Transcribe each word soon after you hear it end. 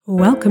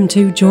Welcome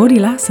to Geordie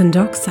Lass and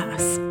Doc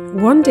Sass.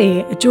 One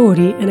day, a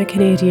Geordie and a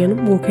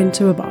Canadian walk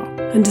into a bar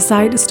and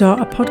decide to start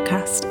a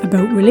podcast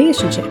about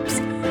relationships,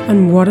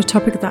 and what a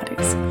topic that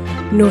is.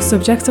 No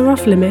subjects are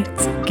off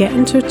limits. Get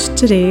in touch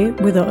today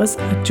with us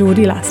at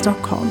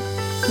geordielass.com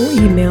or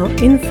email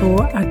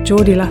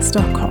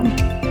info@geordielass.com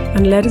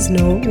and let us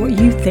know what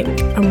you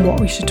think and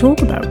what we should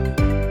talk about.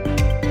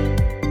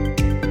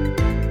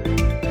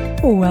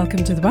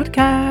 Welcome to the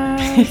podcast.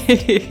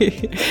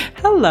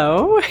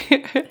 Hello.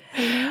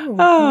 Hello.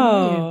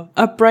 Oh,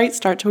 a bright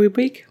start to a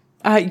week.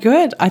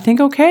 Good. I think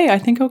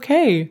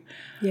okay.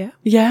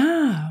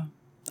 Yeah.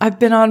 I've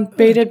been on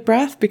bated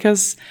breath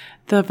because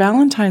the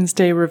Valentine's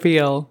Day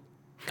reveal.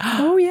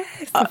 Oh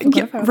yes. I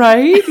forgot about that.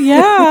 Right?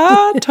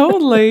 Yeah,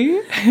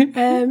 totally.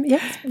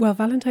 Yes. Well,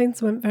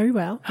 Valentine's went very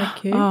well.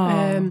 Thank you.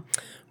 Oh.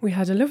 We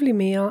had a lovely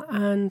meal,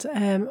 and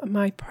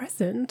my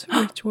present,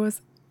 which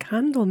was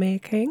candle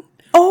making,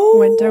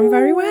 went down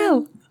very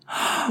well.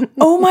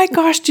 Oh my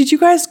gosh. Did you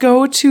guys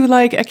go to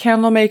like a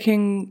candle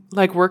making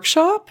like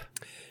workshop?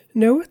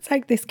 No, it's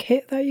like this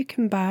kit that you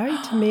can buy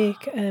to make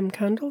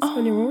candles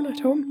on your own at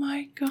Oh home.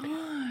 my God.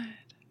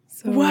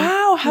 So,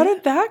 Wow. How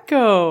did that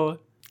go?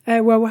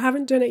 well, we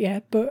haven't done it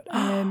yet, but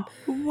Wow.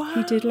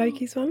 he did like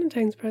his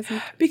Valentine's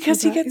present.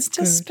 Because so he that gets is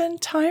to good.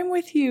 spend time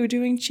with you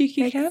doing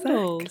cheeky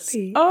candles.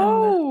 Exactly.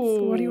 Oh. And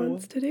that's what he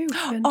wants to do,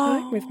 spend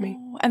time with me.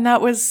 And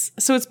that was,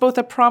 so it's both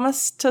a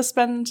promise to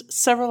spend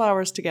several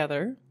hours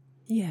together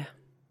Yeah.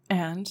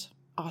 and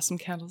awesome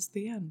candles at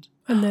the end.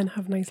 And then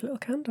have nice little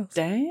candles.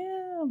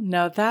 Damn.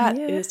 Now that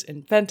is Yeah.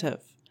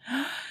 inventive.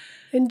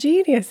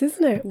 Ingenious,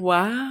 isn't it?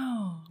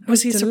 Wow.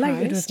 Was he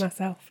Delighted with surprised?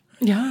 myself.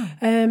 Yeah.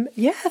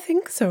 Yeah, I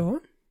think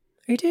so.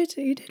 He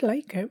did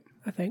like it,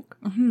 I think.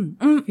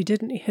 If he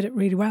didn't, he hit it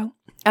really well.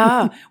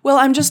 Well,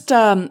 I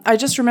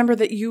just remember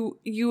that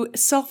you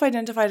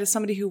self-identified as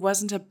somebody who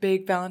wasn't a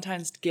big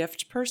Valentine's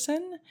gift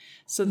person.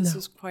 So this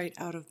was quite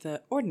out of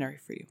the ordinary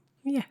for you.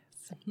 Yes.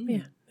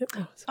 Yeah, it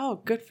was.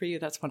 Oh, good for you.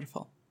 That's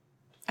wonderful.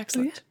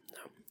 Excellent.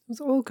 It was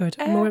all good.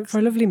 And we went for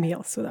a lovely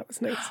meal, so that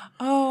was nice.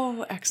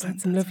 Oh, excellent.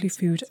 Had some lovely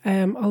food.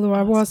 Although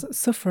I was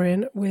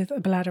suffering with a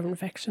bladder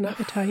infection at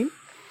the time.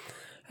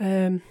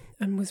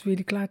 And was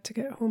really glad to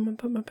get home and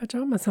put my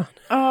pajamas on.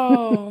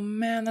 Oh,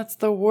 man, that's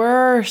the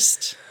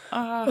worst.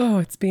 Oh,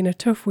 it's been a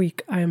tough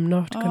week. I am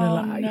not going to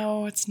lie.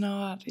 No, it's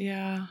not.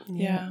 Yeah.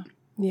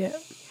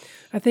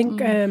 I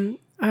think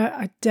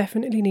I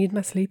definitely need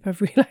my sleep. I've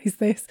realised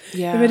this.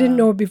 Yeah. If I didn't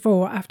know it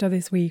before, after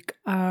this week,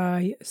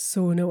 I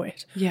so know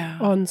it. Yeah.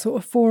 On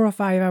sort of 4 or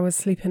 5 hours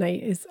sleep a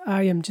night,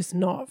 I am just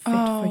not fit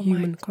for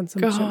human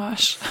consumption.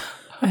 Gosh.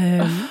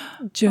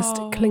 Just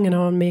clinging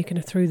on, making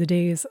it through the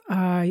days.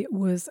 I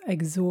was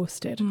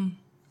exhausted.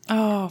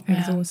 Oh, man.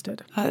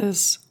 Exhausted. That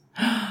is.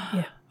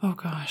 Yeah. Oh,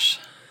 gosh.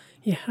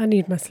 Yeah, I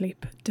need my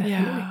sleep,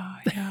 definitely.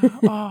 Yeah.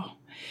 Oh,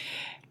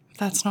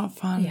 that's not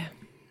fun. Yeah.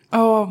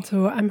 Oh,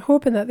 So I'm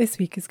hoping that this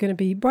week is going to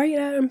be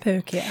brighter and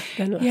perkier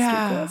than last week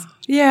yeah. was.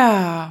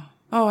 Yeah.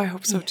 Oh, I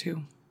hope so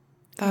too.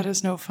 That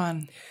is no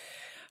fun.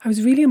 I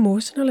was really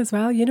emotional as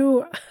well. You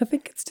know, I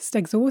think it's just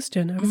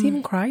exhaustion. I was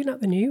even crying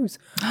at the news.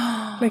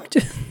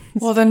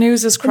 Well, the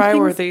news is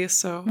cry-worthy,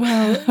 so.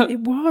 Well,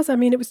 it was. I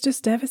mean, it was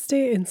just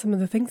devastating, some of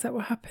the things that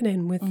were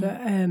happening with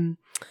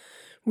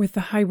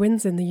the high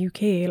winds in the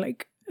UK.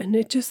 And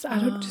it just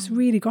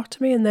really got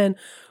to me. And then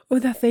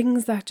other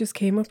things that just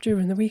came up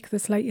during the week, the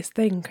slightest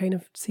thing kind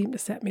of seemed to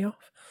set me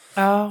off.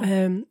 Oh.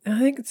 And I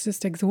think it's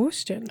just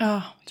exhaustion.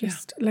 Oh,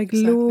 Just yeah,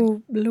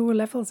 low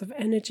levels of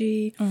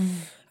energy.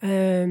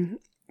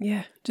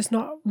 Just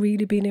not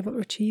really being able to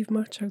achieve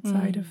much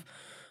outside of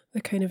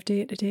the kind of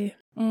day to day.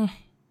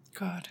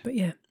 God. But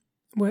yeah,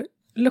 we're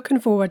looking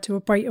forward to a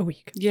brighter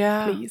week.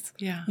 Yeah. Please.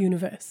 Yeah.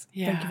 Universe.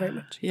 Yeah. Thank you very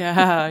much.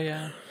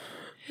 Yeah.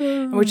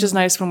 Which is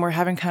nice when we're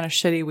having kind of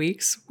shitty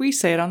weeks. We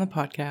say it on the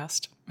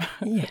podcast.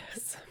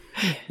 Yes.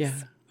 Yeah.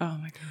 Oh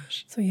my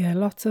gosh. So yeah,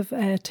 lots of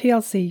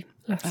TLC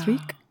last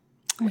week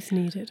was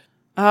needed.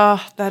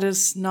 That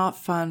is not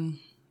fun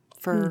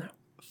for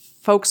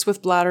folks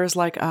with bladders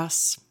like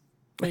us.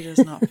 It is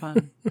not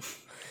fun.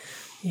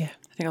 Yeah.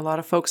 I think a lot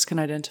of folks can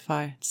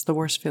identify. It's the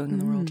worst feeling in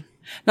the world.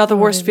 Not the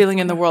worst feeling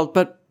in the world,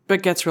 but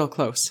gets real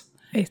close.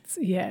 It's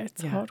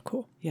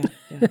hardcore. Yeah,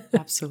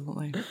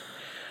 absolutely.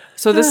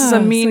 So this is a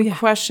mean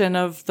question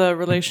of the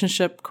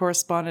relationship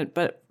correspondent,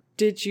 but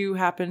did you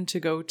happen to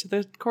go to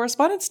the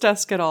correspondence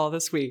desk at all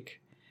this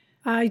week?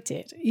 I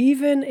did.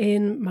 Even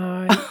in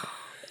my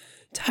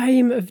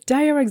time of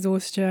dire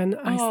exhaustion,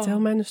 I still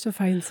managed to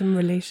find some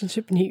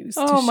relationship news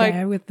to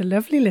share with the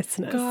lovely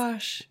listeners.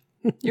 Gosh,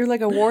 you're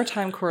like a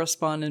wartime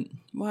correspondent.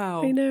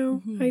 Wow. I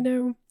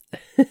know.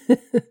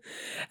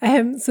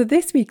 So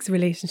this week's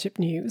relationship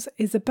news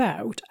is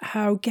about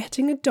how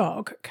getting a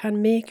dog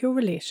can make your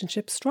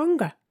relationship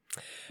stronger,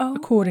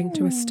 according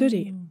to a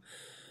study.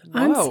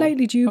 I'm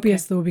slightly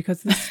dubious though,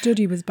 because the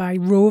study was by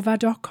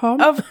rover.com.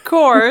 Of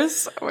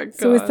course. Oh my God.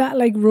 So is that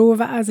like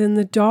rover as in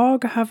the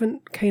dog? I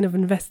haven't kind of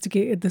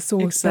investigated the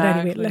source,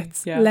 Exactly. but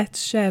anyway,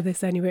 let's share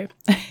this anyway.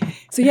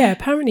 So yeah,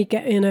 apparently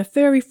getting a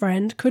furry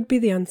friend could be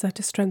the answer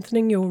to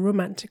strengthening your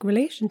romantic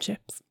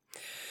relationships.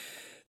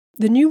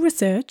 The new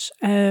research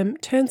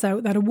turns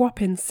out that a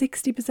whopping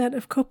 60%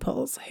 of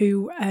couples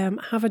who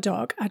have a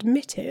dog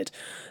admitted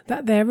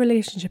that their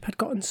relationship had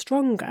gotten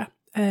stronger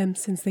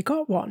since they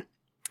got one.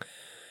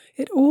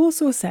 It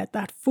also said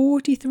that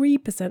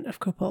 43% of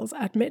couples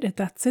admitted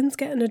that since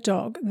getting a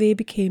dog, they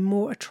became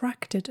more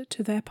attracted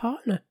to their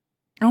partner.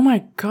 Oh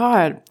my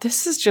God,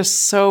 this is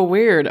just so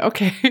weird.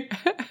 Okay.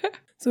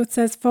 So it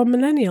says for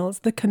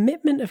millennials, the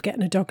commitment of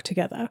getting a dog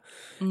together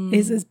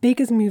is as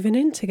big as moving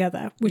in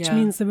together, which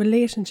means the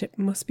relationship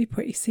must be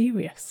pretty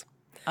serious.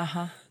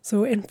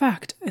 So in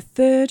fact,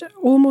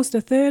 almost a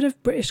third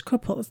of British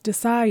couples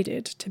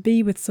decided to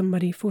be with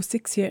somebody for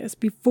 6 years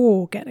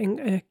before getting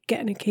a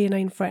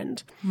canine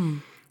friend.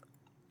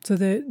 So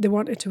they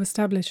wanted to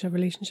establish a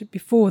relationship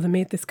before they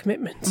made this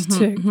commitment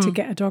to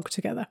get a dog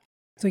together.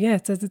 So yeah,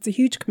 it says it's a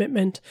huge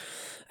commitment.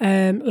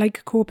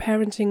 Like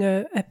co-parenting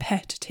a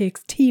pet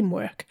takes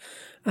teamwork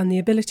and the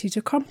ability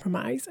to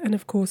compromise and,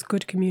 of course,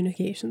 good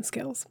communication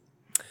skills.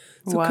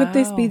 So could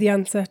this be the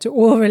answer to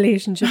all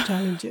relationship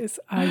challenges?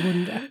 I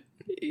wonder.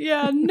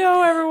 Yeah,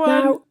 no,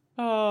 everyone.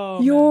 Now,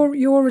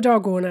 you're a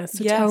dog owner,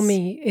 so tell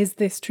me, is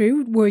this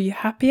true? Were you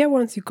happier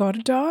once you got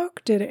a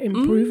dog? Did it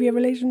improve your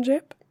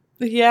relationship?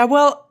 Yeah,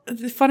 well,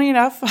 funny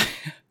enough,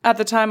 at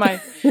the time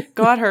I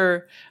got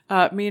her,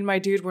 me and my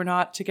dude were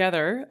not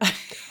together.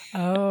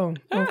 Oh,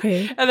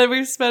 okay. And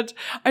then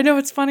I know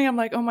it's funny. I'm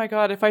like, oh my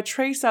God, if I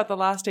trace out the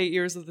last 8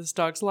 years of this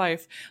dog's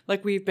life,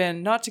 like we've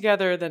been not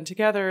together,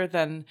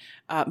 then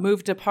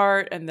moved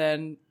apart, and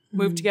then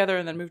moved together,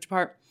 and then moved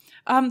apart.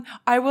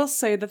 I will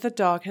say that the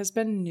dog has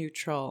been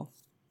neutral.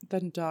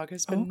 The dog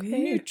has been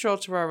neutral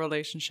to our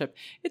relationship.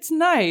 It's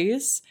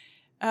nice.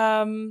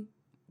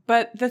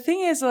 But the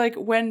thing is, like,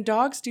 when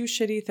dogs do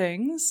shitty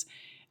things,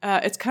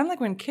 it's kind of like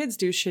when kids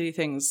do shitty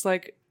things.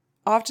 Like,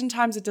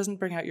 oftentimes it doesn't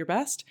bring out your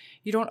best.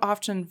 You don't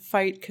often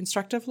fight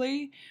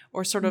constructively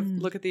or sort of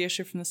look at the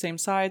issue from the same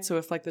side. So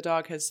if, like, the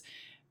dog has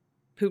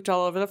pooped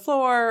all over the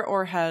floor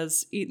or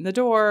has eaten the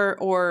door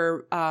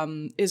or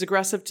is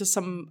aggressive to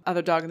some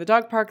other dog in the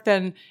dog park,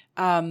 then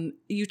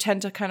you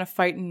tend to kind of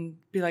fight and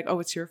be like, oh,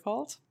 it's your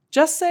fault.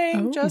 Just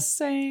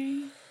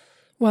saying.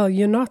 Well,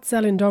 you're not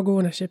selling dog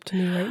ownership to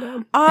me right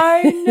now.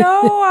 I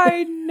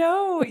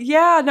know.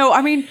 Yeah, no,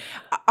 I mean,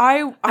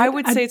 I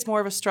would say it's more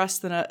of a stress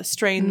than a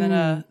strain than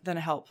a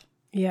help.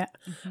 Yeah.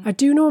 I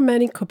do know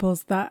many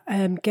couples that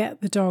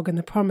get the dog and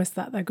the promise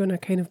that they're going to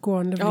kind of go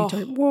on lovely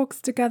joint walks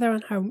together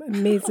and how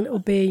amazing it'll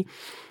be.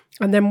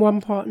 And then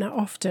one partner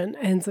often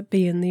ends up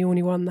being the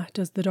only one that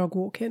does the dog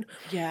walking.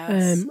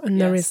 Yes. And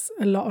there is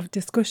a lot of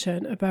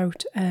discussion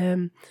about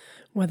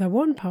whether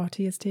one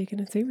party is taking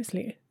it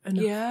seriously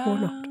enough or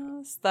not.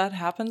 That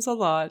happens a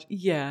lot.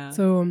 Yeah.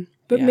 So,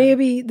 but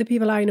maybe the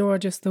people I know are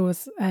just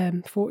those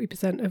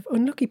 40% of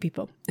unlucky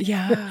people.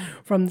 Yeah.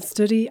 From the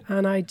study,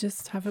 and I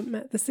just haven't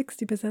met the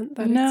 60%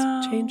 that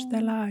it's changed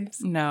their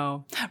lives.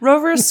 No.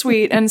 Rover is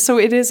sweet, and so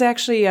it is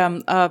actually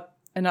an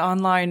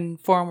online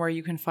forum where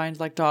you can find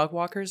like dog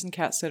walkers and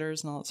cat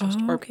sitters and all that sort of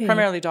stuff. Or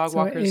primarily dog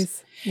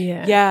walkers.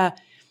 Yeah.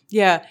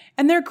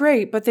 And they're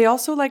great, but they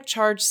also like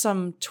charge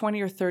some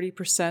 20 or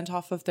 30%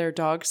 off of their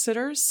dog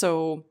sitters.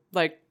 So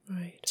like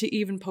to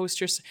even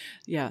post your,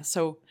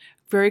 so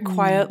very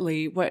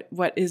quietly,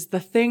 what is the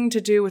thing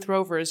to do with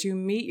Rover is you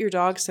meet your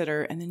dog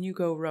sitter and then you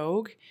go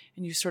rogue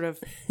and you sort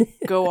of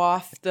go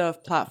off the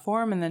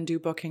platform and then do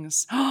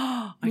bookings.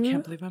 I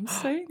can't believe I'm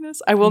saying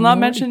this. I will not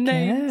mention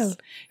names.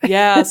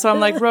 Yeah. So I'm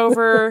like,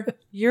 Rover,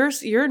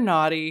 you're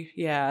naughty.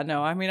 Yeah.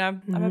 No, I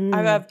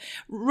mean,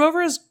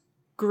 Rover is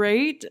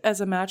great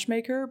as a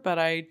matchmaker, but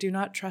I do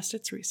not trust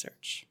its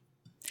research.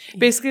 Yeah.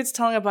 Basically, it's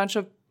telling a bunch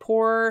of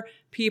poor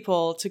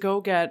people to go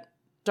get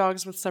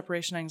dogs with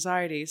separation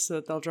anxiety so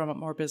that they'll drum up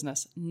more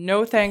business.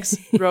 No thanks,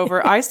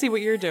 Rover. I see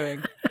what you're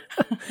doing.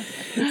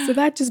 So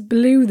that just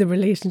blew the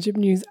relationship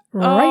news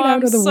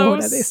out of the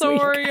water this week.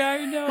 Sorry,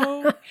 I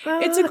know.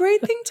 It's a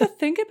great thing to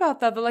think about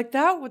that. But like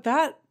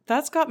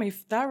that's got me.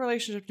 That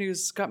relationship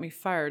news got me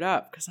fired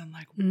up because I'm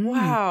like,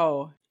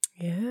 wow.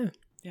 Yeah.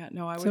 Yeah.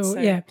 No, I would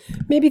say. Yeah,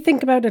 maybe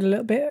think about it a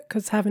little bit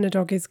because having a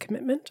dog is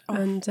commitment,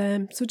 and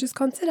so just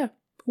consider.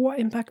 What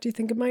impact do you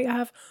think it might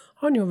have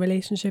on your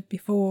relationship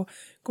before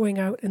going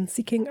out and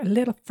seeking a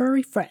little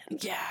furry friend?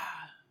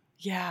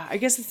 Yeah. I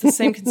guess it's the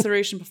same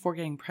consideration before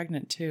getting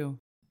pregnant too.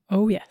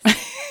 Oh, yes.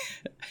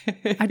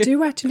 I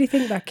do actually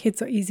think that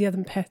kids are easier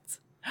than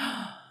pets.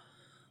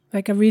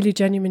 Like, I really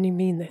genuinely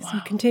mean this. Wow.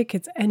 You can take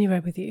kids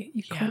anywhere with you.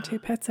 You can't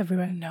take pets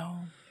everywhere. No.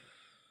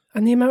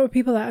 And the amount of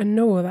people that I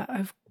know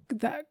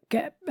that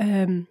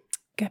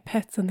get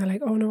pets and they're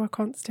like, oh no, I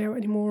can't stay out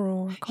anymore,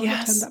 or I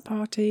can't attend that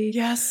party.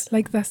 Yes.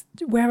 Like this.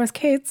 Whereas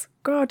kids,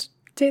 God,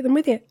 take them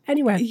with you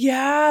anywhere.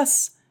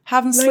 Yes.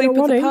 Have them sleep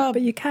at the pub.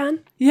 But you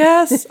can.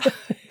 Yes.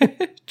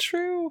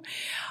 True.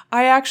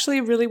 I actually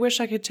really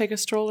wish I could take a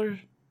stroller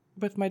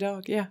with my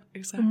dog. Yeah,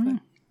 exactly.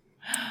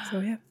 So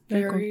yeah,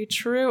 very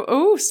true.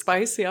 Oh,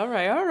 spicy. All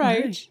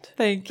right.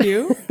 Thank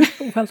you.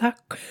 Well, that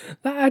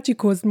actually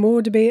caused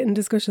more debate and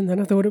discussion than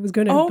I thought it was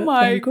going to. Oh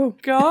my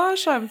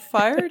gosh, I'm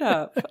fired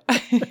up.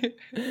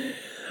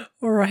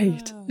 All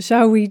right,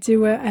 shall we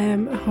do a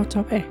hot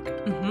topic?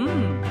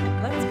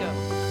 Let's go.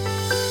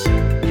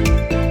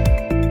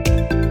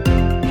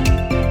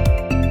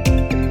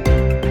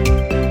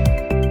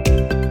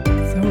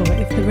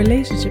 The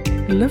relationship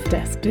love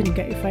desk didn't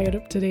get you fired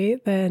up today,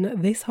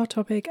 then this hot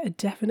topic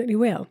definitely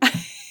will.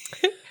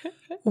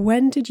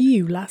 When did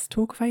you last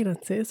talk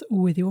finances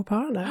with your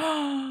partner?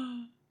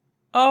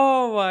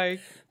 Oh my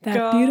God.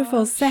 That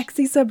beautiful,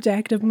 sexy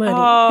subject of money.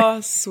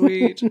 Oh,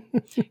 sweet.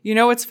 You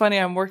know, it's funny.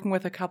 I'm working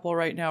with a couple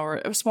right now, or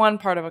it's one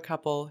part of a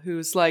couple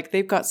who's like,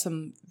 they've got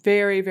some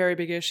very, very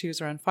big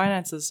issues around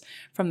finances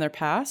from their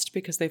past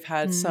because they've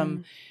had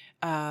some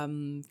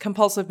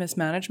compulsive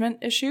mismanagement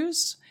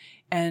issues.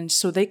 And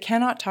so they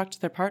cannot talk to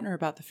their partner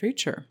about the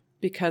future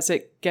because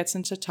it gets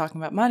into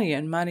talking about money,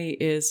 and money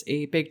is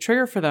a big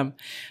trigger for them.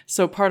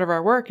 So part of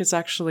our work is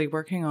actually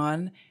working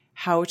on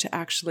how to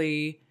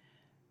actually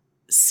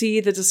see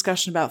the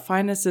discussion about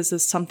finances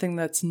as something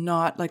that's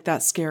not like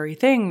that scary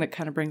thing that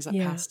kind of brings up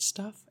past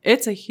stuff.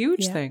 It's a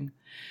huge thing.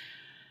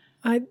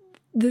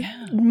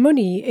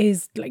 Money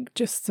is like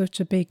just such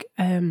a big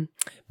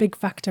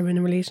factor in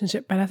a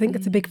relationship, but I think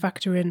it's a big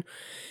factor in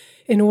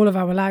all of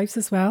our lives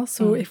as well.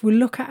 So if we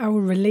look at our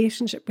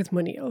relationship with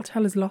money, it'll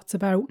tell us lots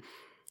about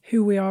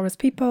who we are as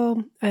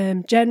people.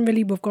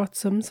 Generally, we've got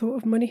some sort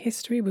of money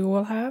history. We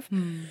all have.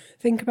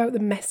 Think about the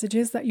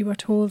messages that you were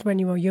told when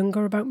you were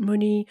younger about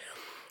money.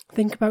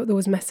 Think about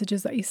those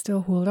messages that you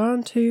still hold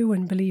on to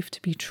and believe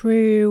to be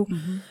true.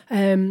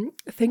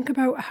 Think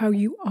about how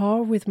you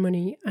are with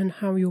money and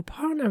how your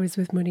partner is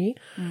with money.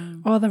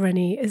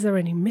 Is there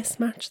any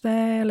mismatch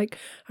there? Like,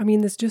 I mean,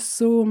 there's just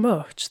so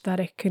much that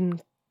it can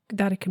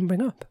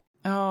bring up.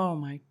 Oh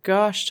my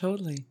gosh,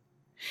 totally.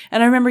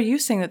 And I remember you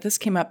saying that this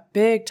came up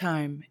big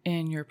time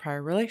in your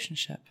prior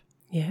relationship.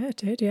 Yeah, it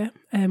did, yeah.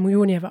 We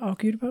only ever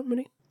argued about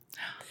money.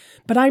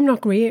 But I'm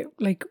not great,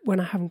 like, when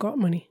I haven't got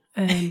money.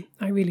 I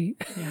really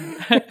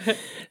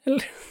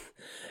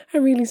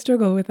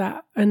struggle with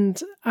that.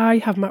 And I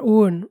have my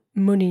own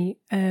money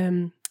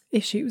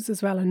issues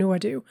as well. I know I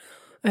do.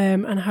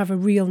 And I have a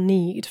real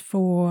need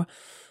for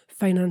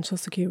financial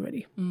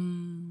security.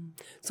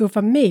 So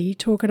for me,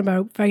 talking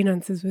about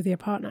finances with your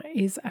partner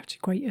is actually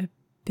quite a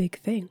big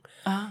thing.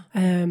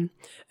 And,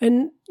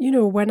 you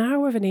know, we're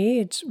now of an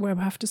age where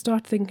we have to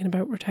start thinking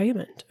about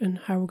retirement and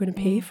how we're going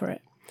to pay for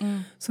it.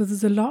 So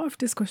there's a lot of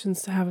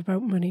discussions to have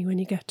about money when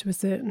you get to a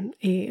certain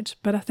age.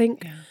 But I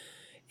think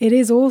it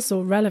is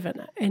also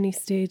relevant at any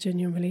stage in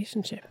your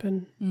relationship.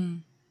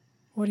 And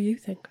what do you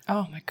think?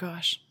 Oh my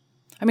gosh.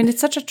 I mean, it's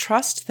such a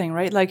trust thing,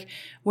 right? Like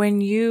when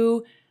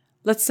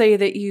let's say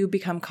that you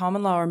become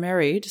common law or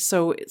married.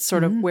 So it's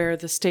sort of where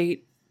the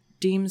state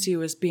deems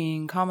you as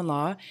being common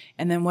law.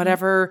 And then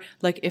whatever,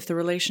 like if the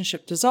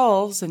relationship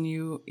dissolves and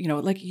you know,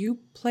 like you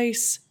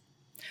place...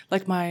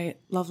 Like my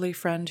lovely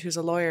friend who's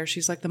a lawyer,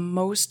 she's like the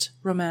most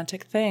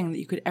romantic thing that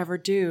you could ever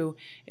do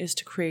is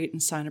to create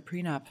and sign a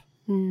prenup.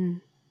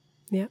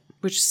 Yeah.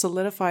 Which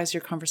solidifies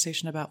your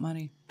conversation about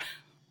money.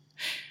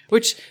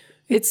 Which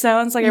it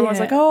sounds like everyone's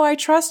like, oh, I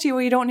trust you.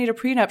 Well, you don't need a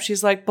prenup.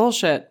 She's like,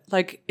 bullshit.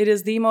 Like it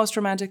is the most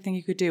romantic thing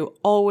you could do.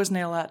 Always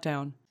nail that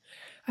down.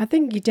 I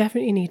think you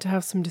definitely need to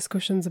have some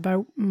discussions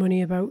about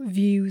money, about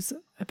views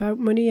about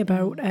money,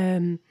 about,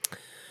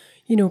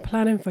 you know,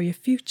 planning for your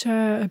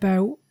future,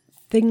 about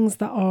things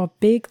that are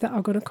big that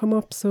are going to come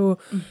up. So,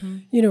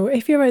 you know,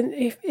 if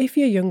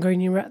you're younger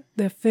and you're at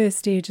the first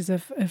stages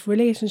of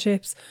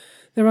relationships,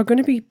 there are going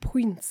to be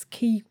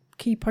key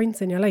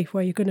points in your life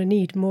where you're going to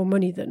need more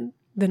money than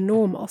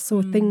normal.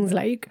 So things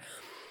like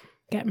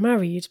get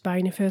married,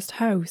 buying your first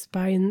house,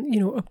 buying, you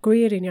know,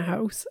 upgrading your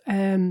house,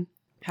 having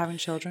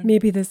children.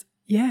 Maybe there's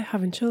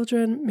having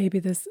children. Maybe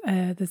there's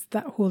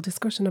that whole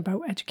discussion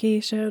about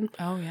education.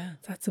 Oh yeah,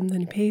 that's something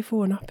you pay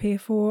for or not pay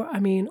for. I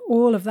mean,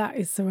 all of that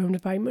is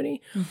surrounded by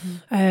money.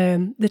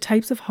 The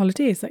types of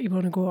holidays that you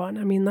want to go on.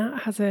 I mean,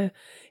 that has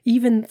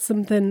even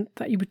something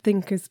that you would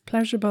think is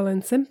pleasurable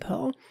and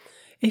simple.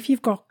 If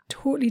you've got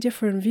totally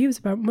different views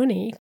about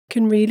money,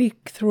 can really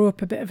throw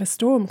up a bit of a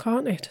storm,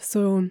 can't it?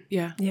 So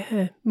yeah,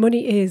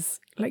 money is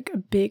like a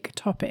big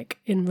topic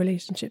in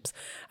relationships,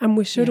 and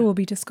we should all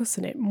be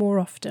discussing it more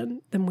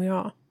often than we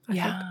are. I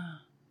think.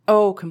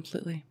 Oh,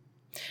 completely.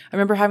 I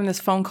remember having this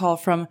phone call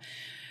from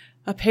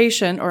a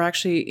patient, or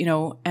actually, you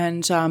know,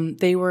 and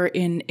they were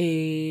in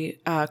a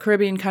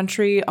Caribbean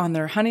country on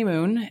their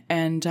honeymoon,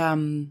 and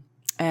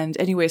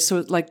anyway,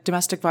 so like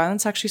domestic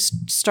violence actually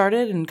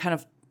started, and kind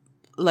of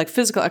like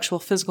actual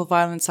physical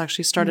violence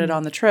actually started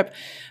on the trip.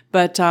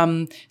 But,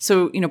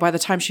 so, you know, by the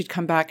time she'd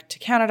come back to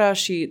Canada,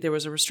 there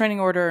was a restraining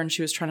order and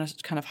she was trying to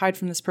kind of hide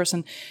from this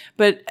person.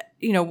 But,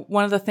 you know,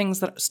 one of the things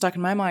that stuck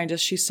in my mind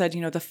is she said,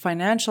 you know, the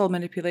financial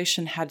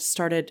manipulation had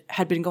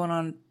been going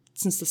on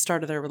since the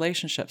start of their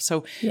relationship.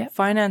 So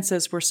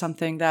finances were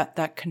something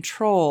that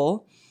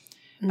control,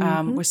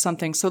 was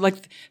something.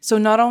 So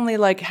not only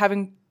like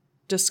having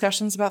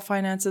discussions about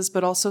finances,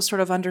 but also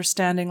sort of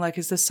understanding, like,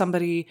 is this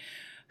somebody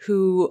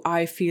who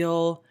I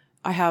feel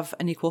I have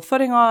an equal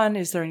footing on?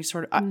 Is there any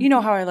sort of, you know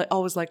how I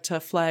always like to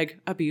flag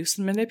abuse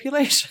and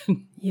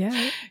manipulation?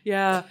 Yeah.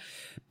 Yeah.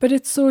 But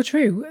it's so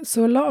true.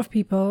 So a lot of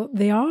people,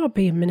 they are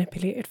being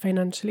manipulated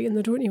financially and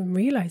they don't even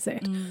realise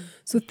it.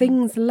 So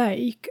things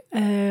like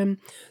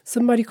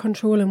somebody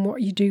controlling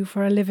what you do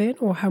for a living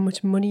or how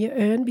much money you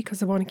earn because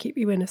they want to keep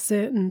you in a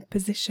certain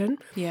position.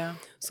 Yeah.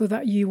 So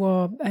that you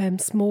are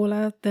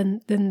smaller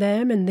than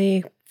them and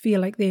they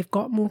feel like they've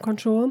got more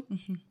control.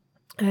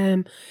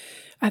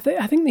 I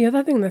think the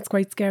other thing that's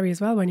quite scary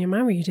as well when you're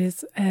married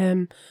is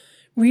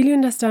really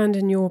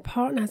understanding your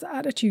partner's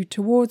attitude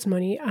towards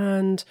money,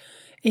 and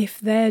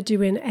if they're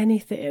doing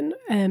anything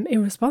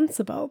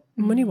irresponsible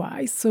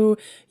money-wise. So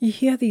you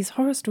hear these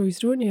horror stories,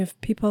 don't you,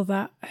 of people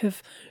that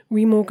have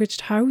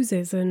remortgaged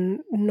houses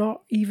and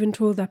not even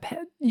told their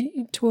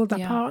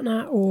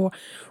partner, or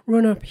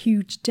run up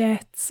huge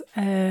debts,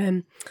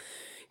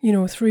 you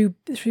know, through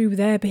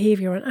their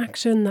behaviour and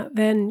action that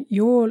then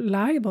you're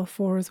liable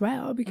for as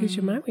well because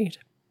you're married.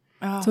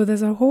 Oh. So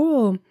there's a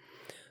whole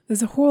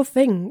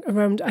thing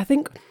around. I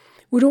think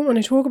we don't want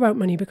to talk about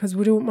money because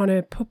we don't want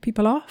to put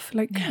people off.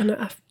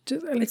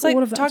 It's like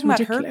all of that's talking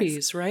ridiculous. About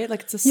herpes, right?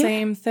 Like it's the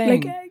same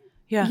thing.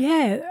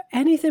 Yeah,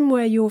 anything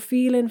where you're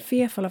feeling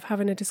fearful of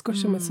having a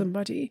discussion with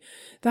somebody,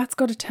 that's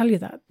got to tell you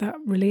that that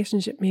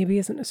relationship maybe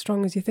isn't as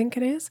strong as you think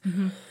it is,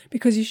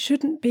 because you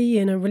shouldn't be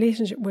in a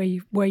relationship where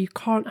you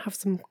can't have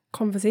some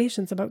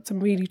conversations about some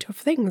really tough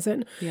things,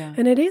 and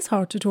it is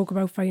hard to talk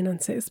about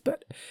finances,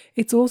 but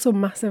it's also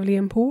massively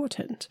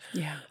important.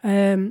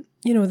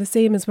 You know, the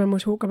same as when we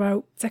talk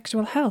about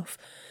sexual health.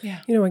 You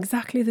know,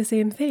 exactly the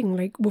same thing.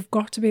 Like, we've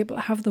got to be able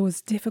to have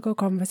those difficult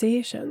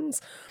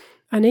conversations,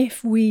 and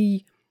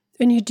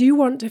and you do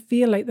want to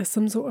feel like there's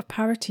some sort of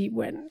parity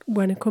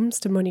when it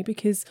comes to money,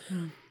 because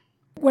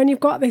when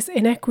you've got this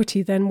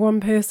inequity, then one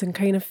person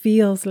kind of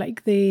feels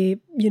like they,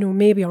 you know,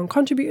 maybe aren't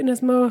contributing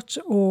as much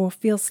or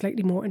feel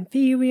slightly more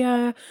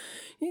inferior.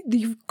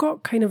 You've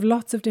got kind of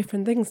lots of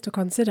different things to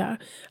consider.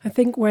 I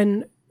think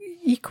when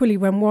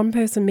one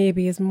person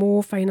maybe is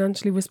more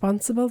financially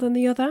responsible than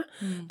the other,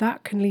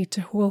 that can lead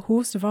to a whole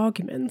host of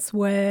arguments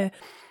where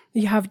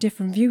you have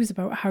different views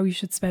about how you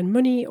should spend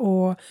money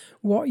or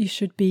what you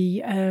should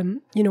be,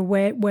 you know,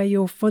 where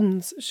your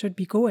funds should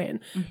be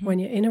going when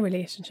you're in a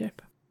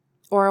relationship.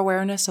 Or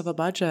awareness of a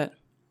budget.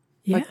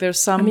 Yeah. Like there's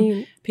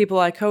some people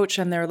I coach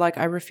and they're like,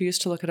 I refuse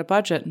to look at a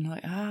budget. And I'm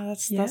like,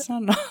 that's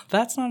not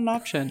an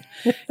option.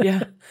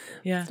 Yeah.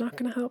 It's not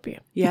going to help you.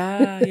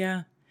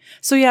 Yeah.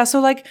 So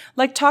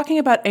like talking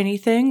about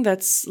anything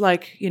that's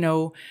like, you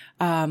know,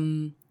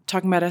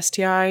 talking about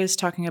STIs,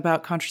 talking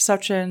about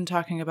contraception,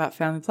 talking about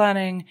family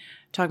planning,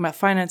 talking about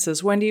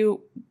finances. When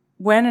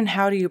and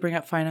how do you bring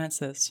up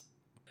finances?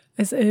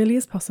 As early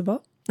as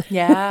possible.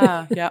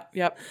 Yeah.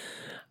 Yep.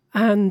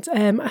 And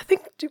I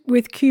think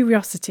with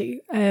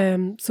curiosity,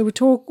 so we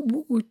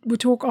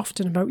talk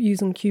often about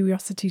using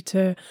curiosity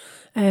to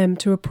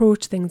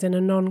approach things in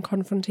a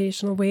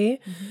non-confrontational way,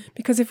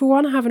 because if we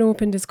want to have an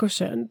open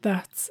discussion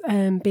that's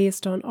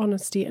based on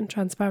honesty and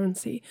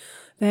transparency,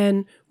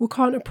 then we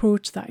can't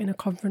approach that in a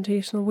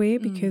confrontational way,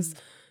 because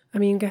I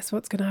mean, guess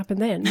what's going to happen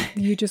then?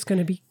 You're just going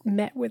to be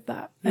met with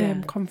that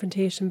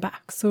confrontation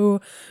back.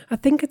 So I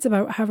think it's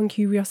about having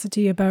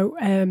curiosity about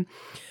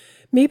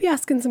maybe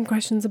asking some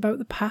questions about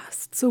the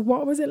past. So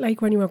what was it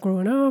like when you were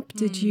growing up?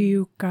 Did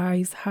you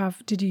guys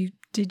did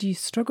you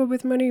struggle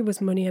with money? Was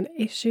money an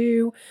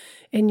issue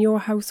in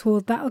your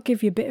household? That'll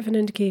give you a bit of an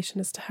indication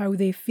as to how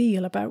they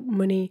feel about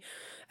money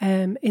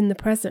in the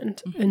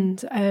present.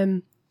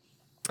 And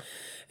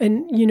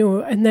you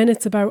know, and then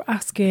it's about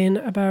asking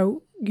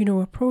about, you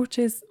know,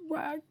 approaches,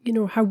 you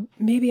know, how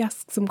maybe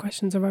ask some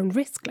questions around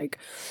risk, like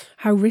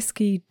how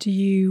risky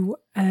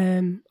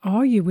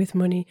are you with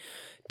money?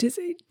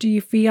 Do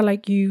you feel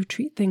like you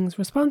treat things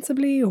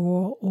responsibly,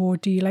 or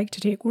do you like to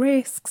take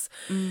risks?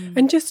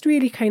 And just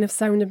really kind of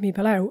sounding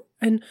people out.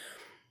 And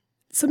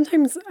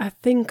sometimes I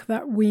think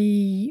that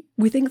we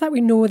think that we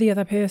know the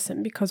other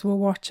person because we're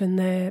watching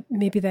their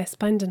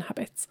spending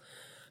habits.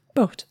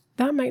 But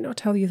that might not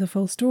tell you the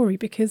full story,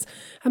 because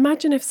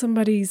imagine if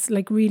somebody's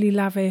like really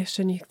lavish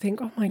and you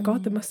think, oh my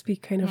God, they must be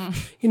kind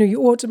of, you know,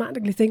 you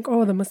automatically think,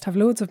 oh, they must have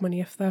loads of money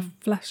if they're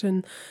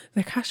flashing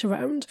their cash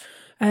around.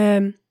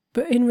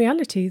 But in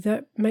reality,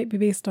 that might be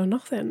based on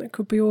nothing. It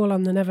could be all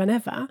on the never,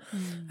 never.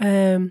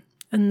 And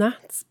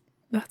that's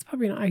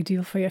probably not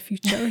ideal for your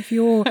future. If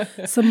you're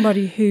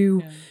somebody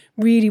who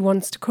really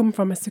wants to come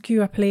from a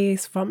secure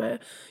place, from a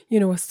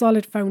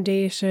solid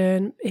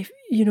foundation, if,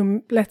 you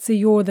know, let's say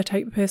you're the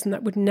type of person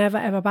that would never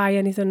ever buy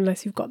anything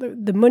unless you've got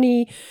the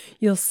money,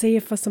 you'll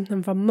save for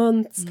something for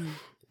months.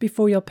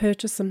 Before you'll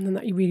purchase something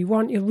that you really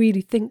want, you'll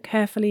really think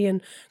carefully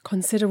and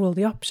consider all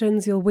the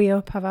options. You'll weigh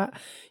up,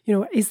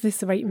 is this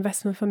the right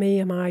investment for me?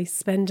 Am I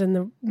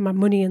spending my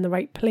money in the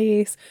right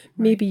place?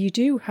 Right. Maybe you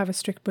do have a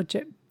strict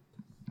budget.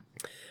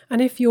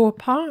 And if your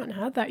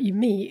partner that you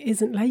meet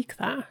isn't like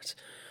that,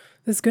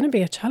 there's going to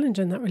be a challenge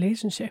in that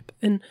relationship.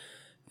 And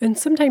And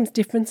sometimes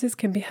differences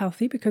can be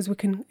healthy because we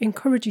can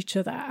encourage each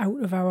other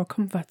out of our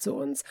comfort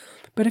zones.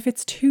 But if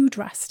it's too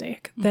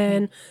drastic,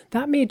 then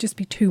that may just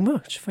be too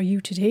much for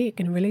you to take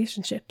in a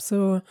relationship.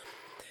 So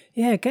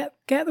yeah, get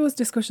those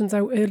discussions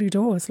out early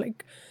doors.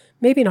 Like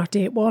maybe not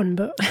date one,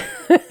 but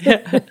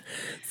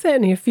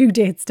certainly a few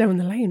dates down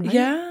the line, right?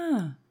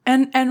 Yeah.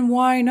 And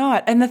why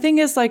not? And the thing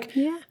is, like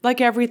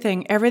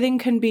everything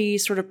can be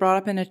sort of brought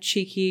up in a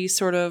cheeky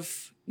sort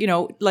of, you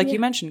know, like you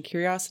mentioned,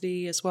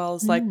 curiosity as well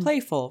as like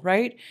playful,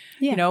 right?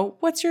 Yeah. You know,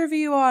 what's your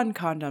view on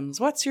condoms?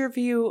 What's your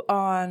view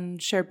on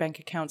shared bank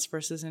accounts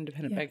versus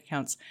independent bank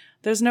accounts?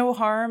 There's no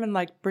harm in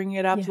like bringing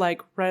it up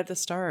like right at the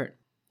start.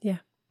 Yeah.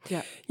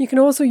 Yeah. You can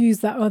also use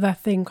that other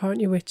thing, can't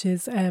you, which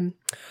is,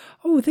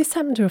 this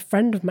happened to a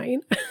friend of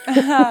mine.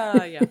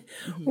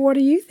 What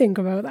do you think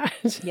about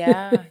that?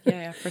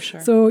 Yeah, for sure.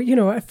 So, you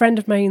know, a friend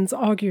of mine's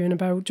arguing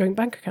about joint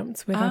bank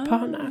accounts with her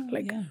partner.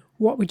 Like,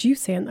 what would you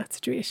say in that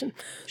situation?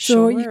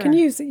 So you can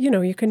use, you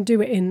know, you can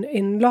do it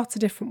in lots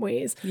of different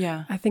ways.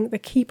 Yeah. I think the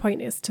key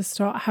point is to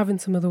start having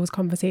some of those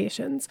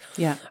conversations.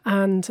 Yeah.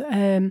 And,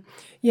 and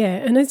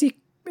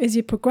as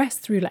you progress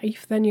through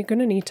life, then you're going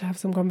to need to have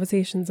some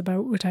conversations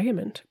about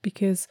retirement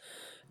because,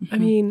 I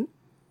mean,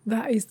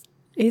 that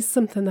is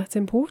something that's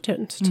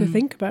important to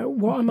think about.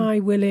 What am I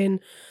willing?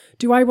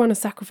 Do I want to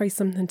sacrifice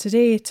something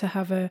today to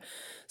have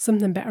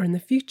something better in the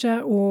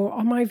future, or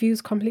are my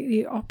views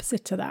completely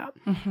opposite to that?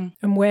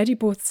 And where do you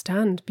both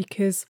stand?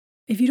 Because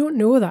if you don't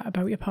know that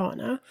about your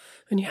partner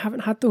and you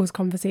haven't had those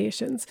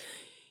conversations,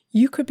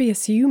 you could be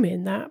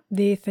assuming that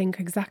they think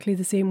exactly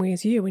the same way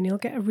as you, and you'll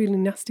get a really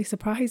nasty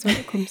surprise when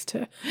it comes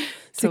to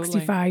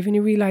 65 and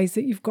you realise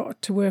that you've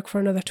got to work for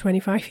another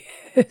 25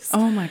 years.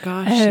 Oh my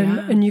gosh,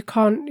 and you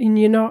can't, and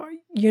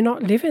you're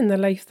not living the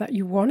life that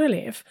you want to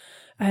live.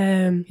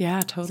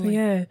 Totally.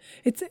 So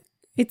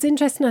it's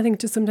interesting, I think,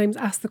 to sometimes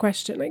ask the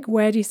question, like,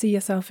 where do you see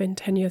yourself in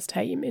 10 years'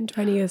 time, in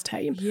 20 years'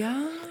 time?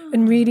 Yeah.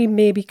 And really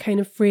maybe kind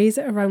of phrase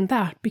it around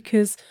that,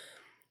 because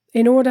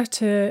in order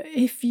to,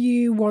 if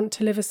you want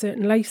to live a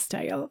certain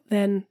lifestyle,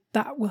 then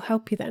that will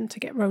help you then to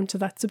get round to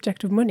that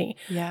subject of money.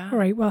 Yeah. All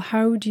right, well,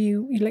 how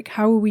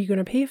are we going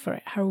to pay for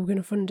it? How are we going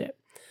to fund it?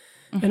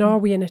 And are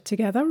we in it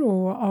together,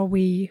 or are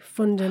we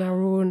funding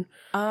our own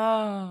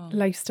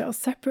lifestyle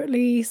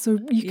separately? So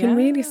you can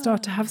really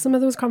start to have some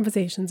of those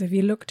conversations if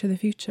you look to the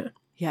future.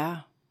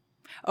 Yeah.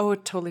 Oh,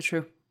 totally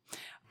true.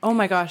 Oh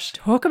my gosh.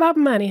 Talk about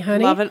money,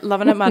 honey.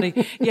 Loving it,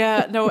 money.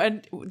 Yeah, no,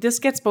 and this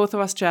gets both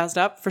of us jazzed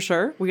up for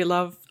sure. We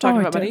love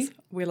talking about money.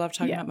 We love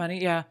talking about money,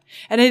 yeah.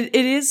 And it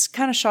is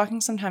kind of shocking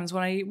sometimes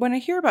when I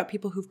hear about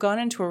people who've gone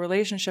into a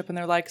relationship and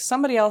they're like,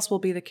 somebody else will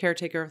be the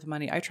caretaker of the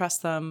money. I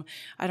trust them.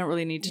 I don't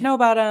really need to know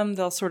about them.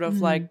 They'll sort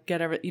of like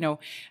get every, you know.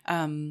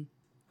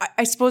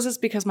 I suppose it's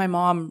because my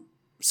mom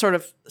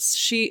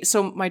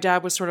so my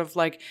dad was sort of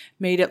like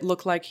made it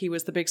look like he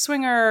was the big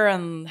swinger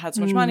and had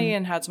so much money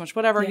and had so much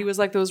whatever. He was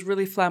like those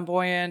really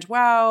flamboyant,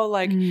 wow,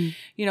 you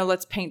know,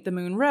 let's paint the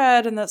moon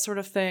red and that sort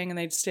of thing. And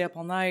they'd stay up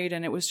all night.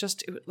 And it was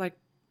just like,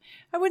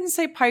 I wouldn't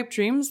say pipe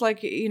dreams,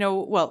 like, you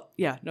know, well,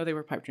 yeah, no, they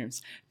were pipe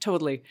dreams.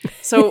 Totally.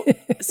 So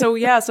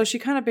she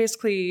kind of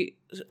basically,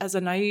 as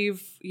a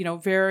naive, you know,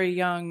 very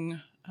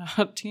young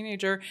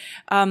teenager,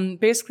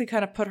 basically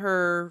kind of put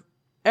her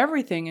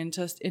everything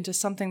into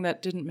something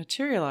that didn't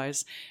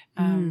materialize.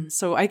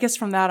 So I guess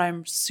from that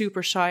I'm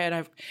super shy,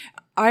 and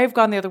I've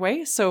gone the other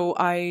way. So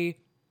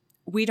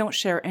we don't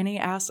share any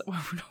assets.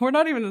 We're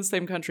not even in the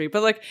same country,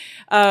 but like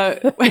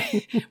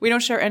we don't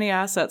share any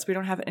assets. We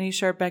don't have any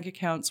shared bank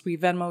accounts. We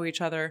Venmo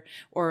each other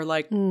or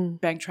like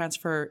bank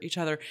transfer each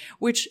other,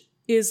 which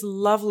is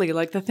lovely.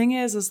 Like the thing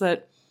is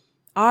that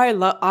I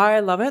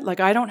love it.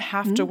 Like I don't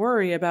have to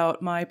worry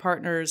about my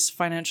partner's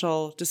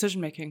financial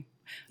decision making.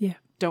 Yeah.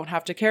 Don't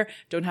have to care,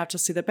 don't have to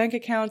see the bank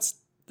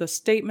accounts, the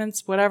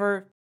statements,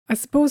 whatever. I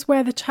suppose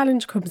where the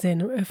challenge comes in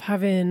of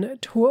having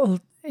total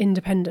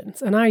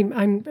independence, and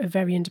I'm a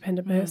very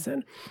independent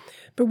person,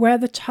 but where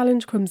the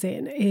challenge comes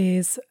in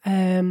is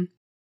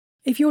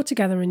if you're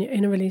together and you're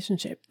in a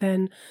relationship,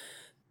 then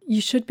you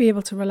should be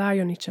able to rely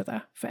on each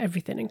other for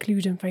everything,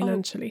 including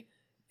financially.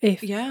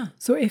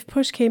 So if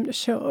push came to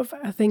shove,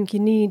 I think you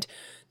need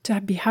to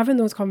be having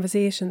those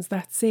conversations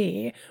that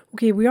say,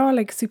 okay, we are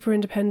like super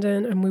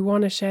independent and we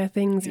want to share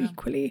things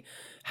equally.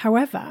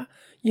 However,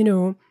 you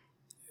know,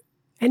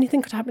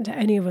 anything could happen to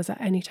any of us at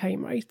any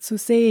time, right? So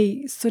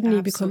say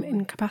suddenly become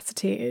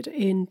incapacitated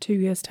in 2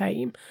 years'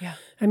 time. Yeah.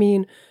 I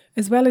mean,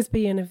 as well as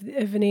being of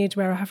an age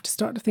where I have to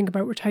start to think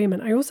about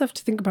retirement, I also have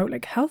to think about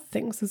like health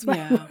things as well.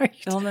 Yeah. Right?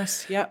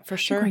 Illness, yeah, for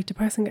sure. Quite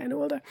depressing getting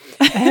older.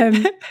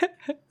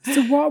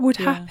 So what would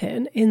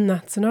happen in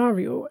that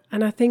scenario?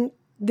 And I think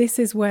this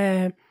is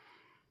where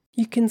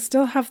you can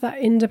still have that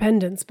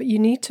independence, but you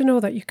need to know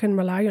that you can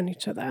rely on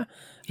each other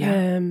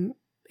in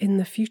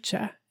the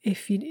future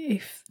if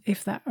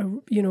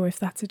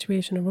that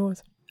situation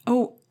arose.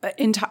 Oh,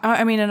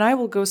 I mean, and I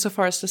will go so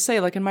far as to say,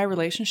 like in my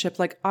relationship,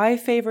 like I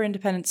favor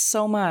independence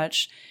so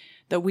much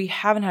that we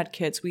haven't had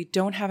kids. We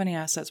don't have any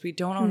assets. We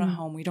don't own a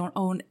home. We don't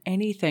own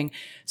anything.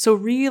 So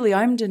really,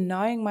 I'm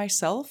denying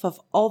myself of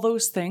all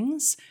those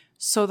things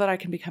so that I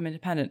can become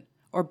independent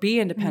or be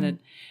independent.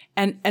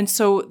 And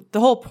so the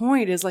whole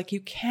point is like, you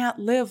can't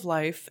live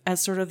life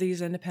as sort of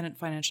these independent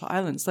financial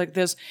islands like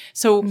this.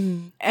 So,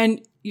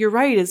 and you're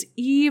right, is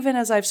even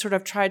as I've sort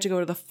of tried to go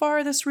to the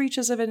farthest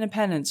reaches of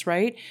independence,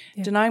 right?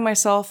 Yeah. Denying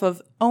myself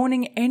of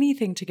owning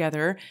anything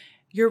together.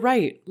 You're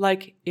right.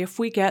 Like if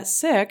we get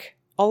sick,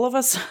 all of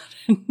a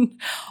sudden,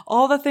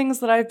 all the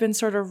things that I've been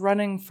sort of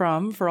running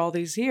from for all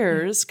these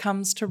years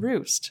comes to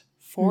roost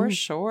for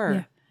sure.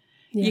 Yeah.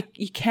 Yeah.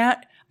 You can't,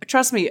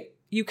 trust me,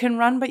 you can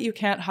run, but you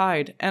can't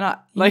hide. And I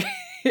like,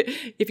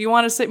 if you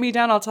want to sit me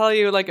down, I'll tell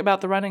you like about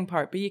the running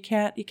part, but you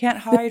can't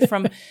hide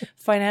from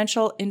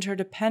financial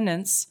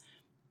interdependence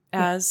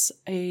as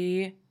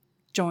a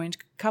joined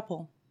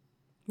couple.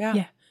 Yeah.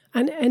 Yeah.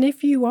 And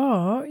if you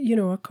are, you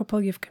know, a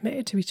couple, you've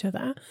committed to each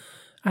other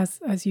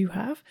as you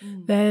have,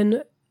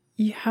 then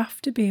you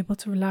have to be able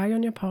to rely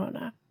on your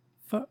partner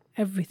for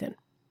everything.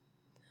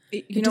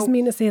 It doesn't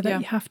mean to say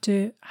that you have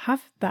to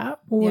have that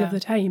all of the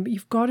time, but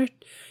you've got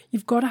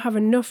to have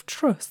enough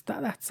trust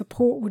that that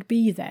support would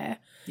be there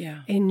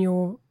in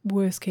your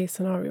worst case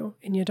scenario,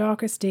 in your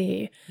darkest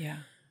day,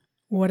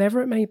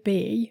 whatever it might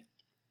be.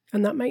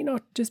 And that might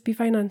not just be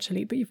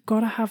financially, but you've got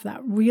to have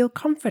that real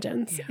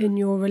confidence in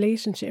your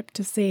relationship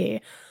to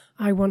say,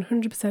 I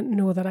 100%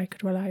 know that I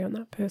could rely on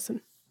that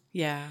person.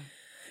 Yeah.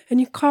 And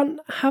you can't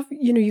have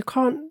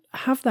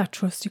that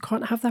trust, you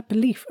can't have that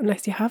belief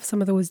unless you have some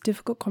of those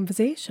difficult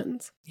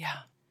conversations.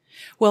 Yeah.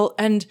 Well,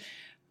 and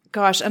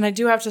gosh, and I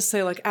do have to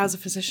say, like, as a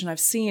physician, I've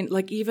seen,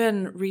 like,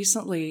 even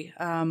recently,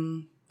 a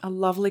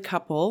lovely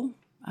couple,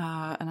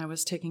 and I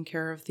was taking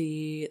care of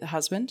the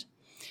husband,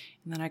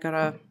 and then I got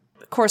a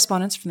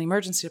correspondence from the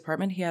emergency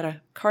department. He had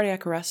a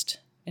cardiac arrest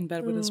in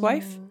bed with his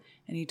wife,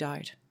 and he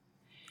died.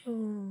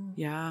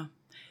 Yeah.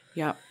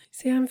 Yeah.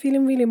 See, I'm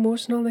feeling really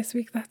emotional this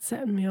week. That's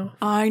setting me off.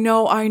 I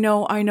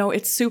know.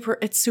 It's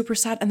super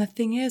sad. And the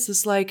thing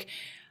is like,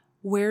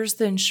 where's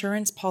the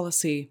insurance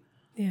policy?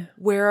 Yeah.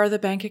 Where are the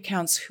bank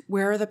accounts?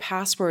 Where are the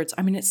passwords?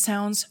 I mean, it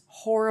sounds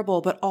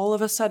horrible, but all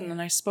of a sudden,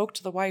 and I spoke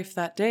to the wife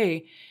that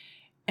day,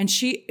 and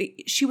she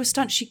was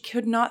stunned. She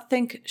could not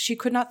think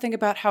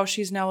about how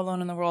she's now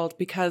alone in the world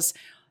because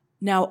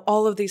now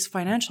all of these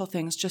financial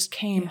things just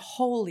came.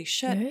 Holy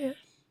shit.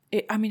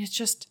 Yeah.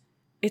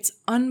 It's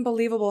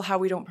unbelievable how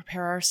we don't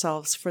prepare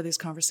ourselves for these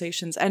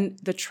conversations. And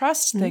the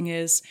trust thing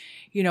is,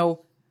 you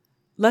know,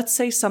 let's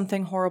say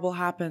something horrible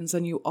happens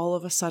and you all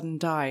of a sudden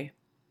die.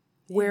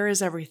 Where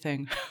is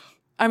everything?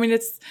 I mean,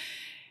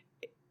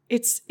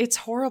 it's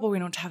horrible we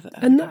don't have that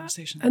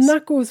conversations. And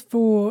that goes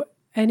for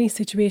any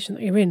situation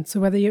that you're in. So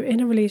whether you're in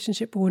a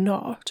relationship or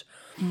not,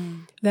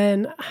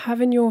 then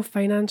having your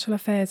financial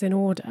affairs in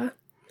order.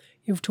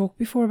 You've talked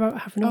before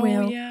about having a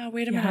will. Oh, yeah.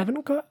 Wait a minute. You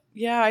haven't got...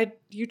 Yeah,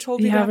 you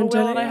told me to have a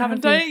will and I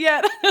haven't done it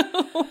yet.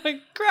 Oh, my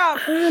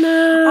crap.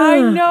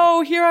 I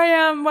know. Here I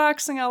am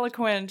waxing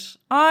eloquent.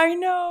 I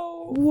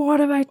know. What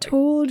have I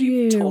told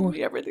you? You told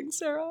me everything,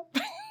 Sarah.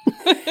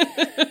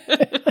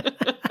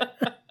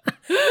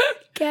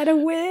 Get a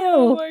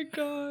will. Oh, my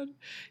God.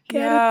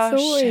 Get it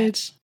sorted.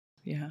 Shit.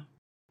 Yeah.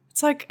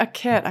 It's like a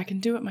kit. I can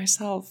do it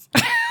myself.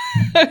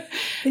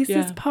 This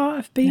is part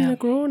of being a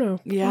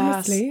grown-up,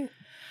 honestly.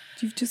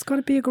 You've just got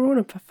to be a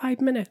grown-up for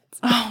 5 minutes.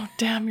 Oh,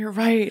 damn, you're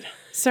right.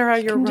 Sarah,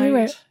 you're right. Do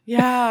it.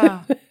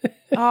 Yeah.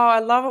 Oh, I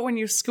love it when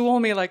you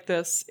school me like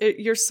this.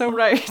 You're so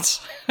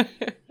right.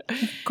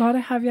 You've got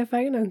to have your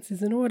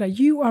finances in order.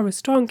 You are a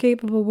strong,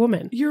 capable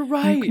woman. You're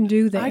right. You can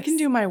do this. I can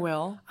do my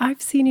will.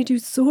 I've seen you do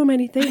so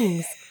many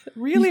things.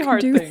 Really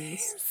hard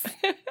things.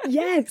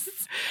 Yes.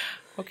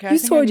 Okay. You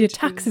sorted your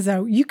taxes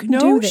out. You can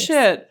do this. No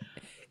shit.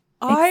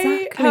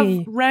 Exactly. I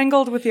have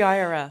wrangled with the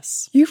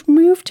IRS. You've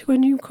moved to a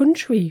new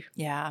country.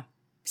 Yeah.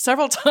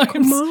 Several times.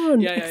 Come on.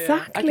 Yeah.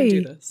 Exactly. I can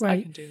do this. Right.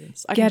 I can do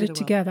this. Get it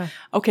together.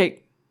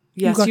 Okay.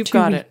 Yes, you've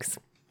got it.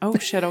 Oh,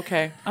 shit.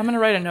 Okay. I'm going to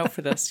write a note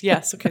for this.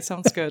 Yes. Okay.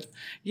 Sounds good.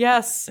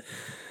 Yes.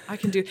 I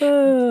can do.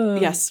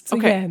 Yes. So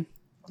okay.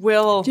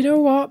 Will. Do you know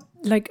what?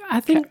 Like, I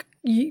think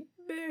you,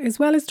 as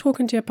well as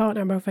talking to your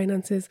partner about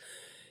finances,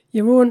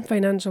 your own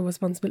financial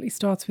responsibility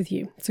starts with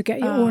you. So get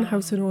your own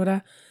house in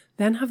order.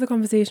 Then have the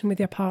conversation with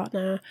your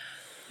partner.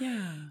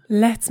 Yeah.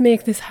 Let's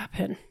make this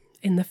happen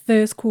in the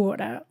first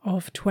quarter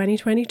of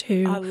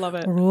 2022. I love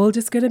it. We're all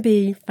just going to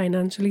be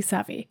financially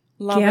savvy.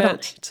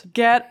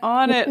 Get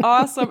on it.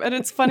 Awesome. And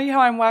it's funny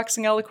how I'm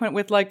waxing eloquent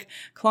with like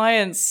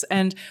clients,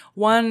 and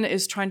one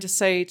is trying to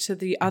say to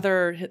the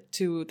other,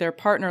 to their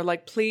partner,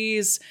 like,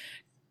 please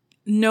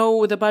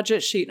know the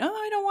budget sheet. Oh,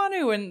 I don't want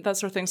to. And that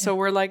sort of thing. So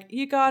we're like,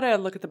 you got to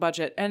look at the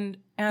budget, and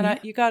Anna,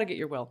 you got to get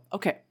your will.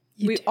 Okay.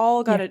 We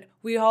all got it.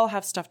 We all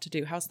have stuff to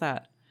do. How's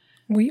that?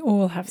 We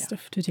all have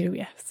stuff to do,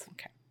 yes.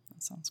 Okay.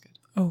 That sounds good.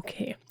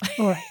 Okay.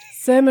 All right.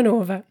 Sermon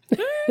over.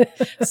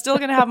 Still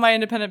going to have my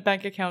independent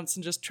bank accounts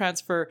and just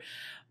transfer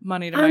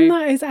money to and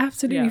that is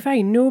absolutely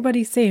fine.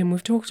 Nobody's saying,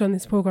 we've talked on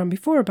this program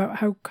before about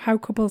how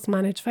couples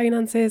manage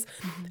finances,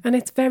 and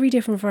it's very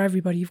different for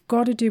everybody. You've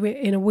got to do it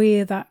in a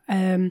way that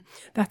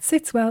that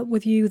sits well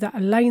with you, that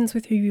aligns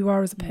with who you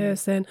are as a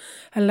person,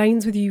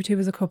 aligns with you two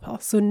as a couple.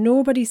 So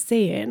nobody's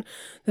saying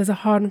there's a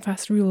hard and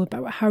fast rule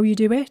about how you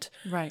do it.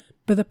 Right.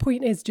 But the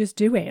point is, just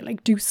do it.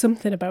 Like, do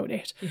something about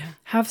it. Yeah.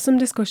 Have some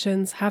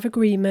discussions, have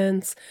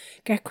agreements,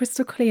 get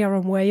crystal clear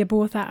on where you're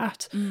both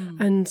at,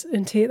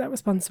 and take that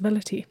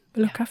responsibility.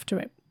 Look after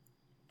it.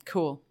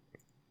 Cool.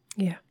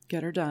 Yeah.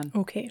 Get her done.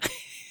 Okay.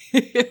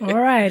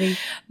 Alrighty.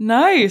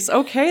 Nice.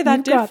 Okay,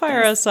 that did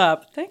fire us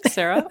up. Thanks,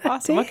 Sarah.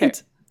 Awesome.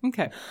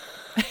 Okay.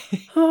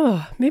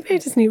 Oh, maybe I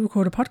just need to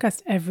record a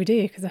podcast every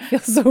day because I feel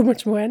so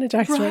much more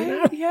energized right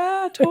now.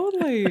 Yeah,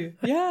 totally.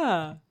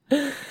 Yeah.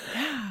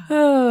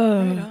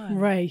 Oh,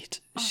 right.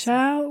 Awesome.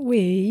 Shall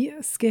we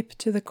skip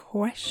to the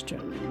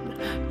question?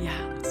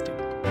 Yeah, let's do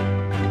it.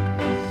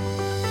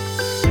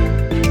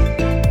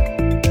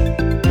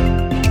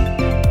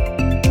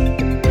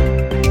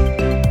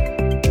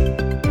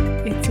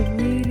 It's a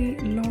really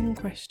long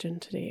question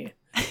today.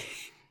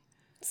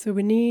 So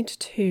we need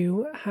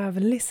to have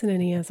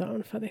listening ears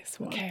on for this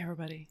one. Okay,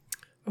 everybody.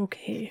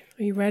 Okay.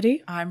 Are you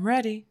ready? I'm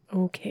ready.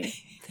 Okay.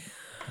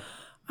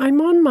 I'm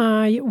on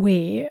my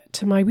way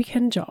to my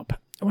weekend job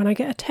when I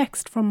get a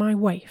text from my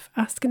wife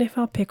asking if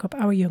I'll pick up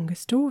our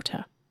youngest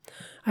daughter.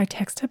 I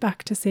text her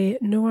back to say,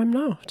 no, I'm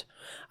not.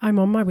 I'm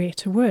on my way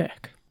to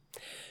work.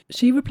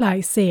 She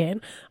replies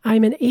saying,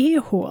 I'm an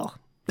a-hole.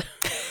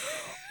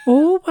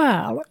 Oh,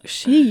 well,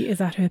 she is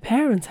at her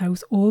parents'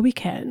 house all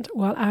weekend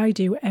while I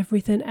do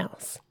everything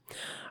else.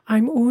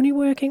 I'm only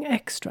working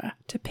extra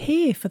to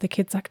pay for the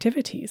kids'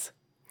 activities.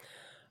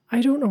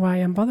 I don't know why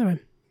I'm bothering.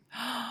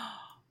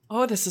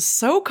 Oh, this is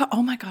so...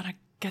 oh my God, I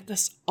get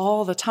this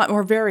all the time.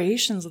 Or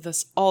variations of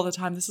this all the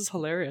time. This is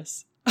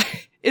hilarious.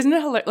 Isn't it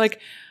hilarious?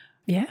 Like,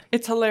 yeah,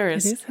 it's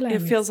hilarious. It is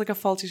hilarious. It feels like a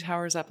Fawlty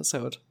Towers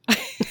episode.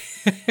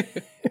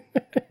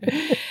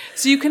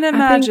 So you can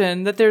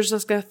imagine that there's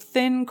just a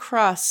thin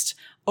crust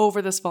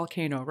over this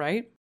volcano,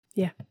 right?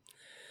 Yeah.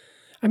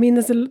 I mean,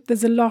 there's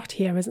a lot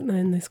here, isn't there,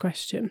 in this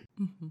question?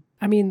 Mm-hmm.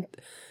 I mean,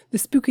 the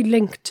spooky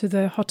link to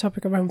the hot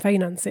topic around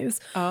finances.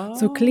 Oh,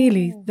 so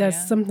clearly there's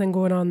something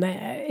going on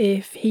there.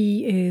 If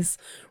he is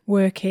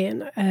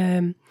working,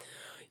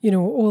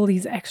 all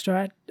these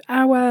extra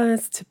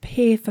hours to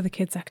pay for the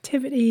kids'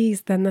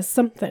 activities, then there's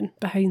something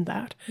behind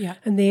that. Yeah.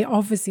 And they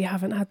obviously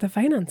haven't had the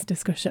finance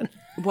discussion.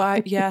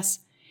 Why? Yes.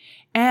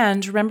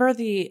 And remember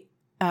the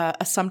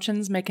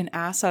assumptions make an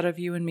ass out of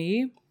you and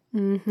me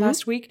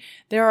last week?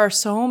 There are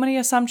so many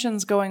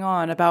assumptions going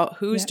on about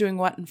who's doing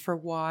what and for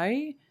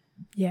why.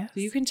 Yeah. So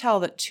you can tell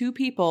that two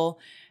people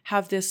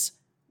have this,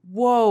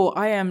 whoa,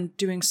 I am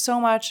doing so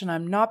much and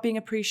I'm not being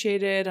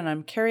appreciated and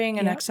I'm carrying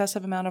an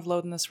excessive amount of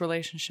load in this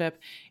relationship.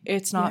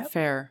 It's not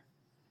fair.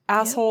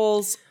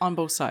 Assholes on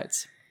both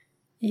sides.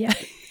 Yeah.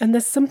 And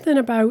there's something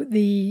about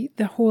the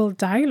whole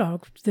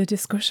dialogue, the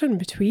discussion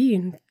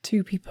between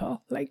two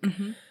people. Like,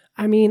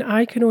 I mean,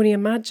 I can only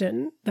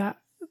imagine that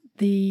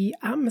the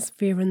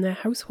atmosphere in their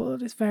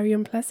household is very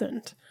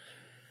unpleasant.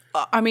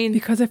 I mean,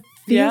 because it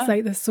feels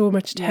like there's so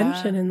much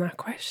tension in that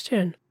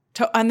question.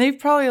 And they've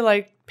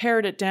probably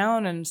pared it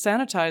down and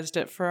sanitized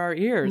it for our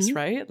ears,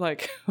 right?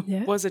 Like,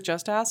 was it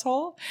just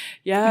asshole?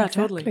 Yeah,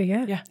 exactly,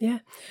 totally. Yeah.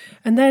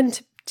 And then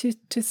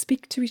to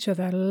speak to each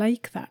other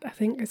like that, I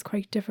think is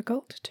quite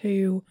difficult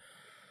to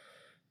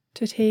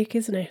take,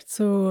 isn't it?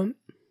 So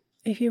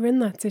if you're in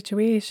that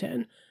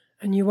situation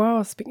and you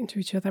are speaking to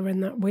each other in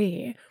that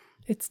way,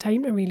 it's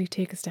time to really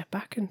take a step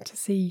back and to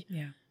see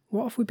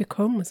what have we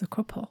become as a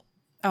couple.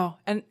 Oh,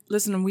 and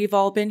listen, we've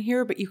all been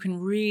here, but you can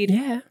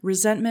read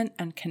resentment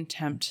and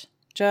contempt.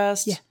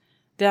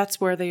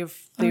 That's where they've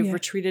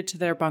retreated to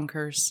their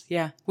bunkers.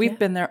 Yeah, we've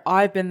been there.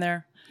 I've been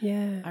there.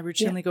 Yeah. I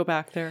routinely go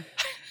back there.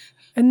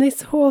 And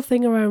this whole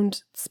thing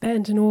around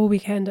spending all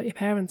weekend at your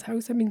parents'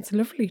 house, I mean, it's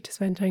lovely to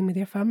spend time with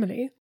your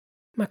family.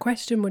 My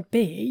question would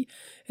be,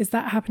 is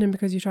that happening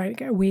because you're trying to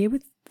get away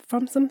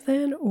from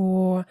something?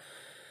 Or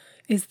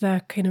is there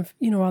kind of,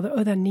 are there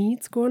other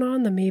needs going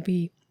on? That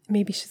maybe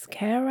she's a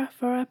carer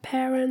for her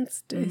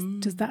parents.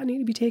 Does that need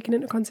to be taken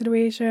into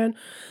consideration?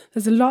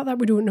 There's a lot that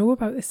we don't know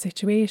about this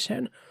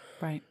situation.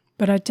 Right.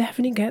 But I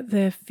definitely get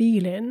the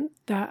feeling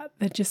that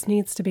there just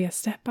needs to be a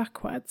step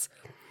backwards.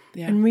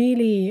 Yeah. And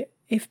really,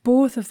 if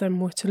both of them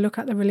were to look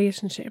at the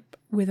relationship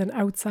with an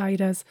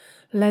outsider's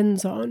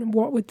lens on,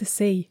 what would they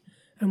see?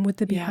 And would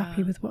they be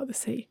happy with what they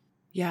see?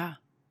 Yeah.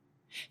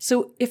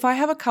 So if I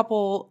have a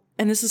couple,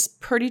 and this is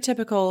pretty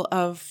typical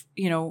of,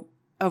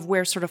 of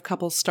where sort of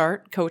couples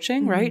start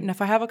coaching, right? And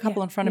if I have a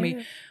couple in front of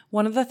me,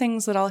 one of the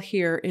things that I'll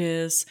hear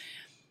is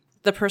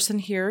the person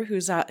here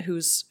who's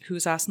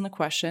asking the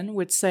question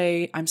would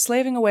say, I'm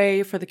slaving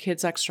away for the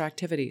kids' extra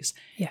activities.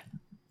 Yeah.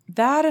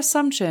 That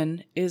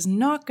assumption is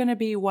not going to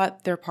be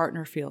what their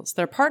partner feels.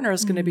 Their partner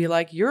is going to be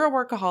like, you're a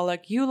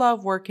workaholic, you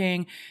love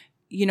working,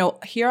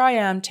 here I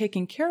am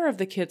taking care of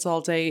the kids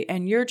all day,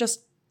 and you're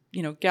just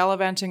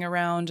gallivanting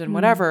around and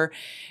whatever,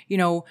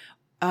 they're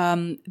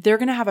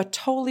going to have a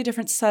totally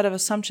different set of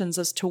assumptions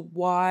as to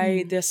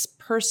why this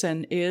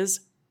person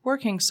is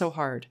working so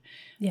hard.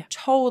 Yeah.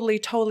 Totally,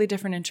 totally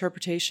different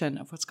interpretation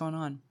of what's going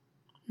on.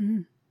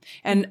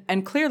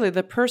 And clearly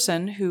the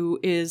person who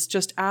is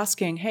just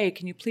asking, hey,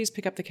 can you please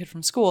pick up the kid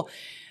from school?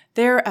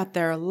 They're at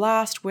their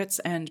last wit's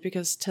end,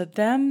 because to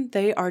them,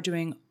 they are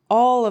doing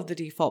all of the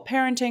default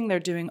parenting. They're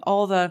doing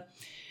all the,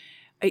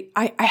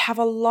 I have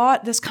a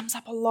lot, this comes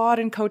up a lot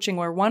in coaching,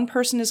 where one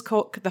person is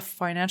the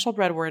financial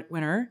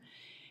breadwinner.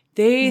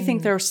 They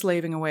think they're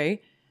slaving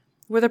away.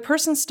 Where the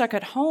person stuck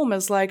at home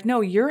is like,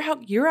 no,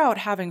 you're out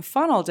having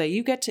fun all day.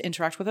 You get to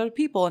interact with other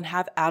people and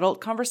have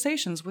adult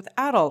conversations with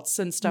adults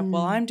and stuff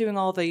while I'm doing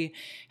all the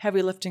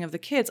heavy lifting of the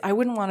kids. I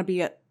wouldn't want to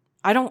be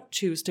I don't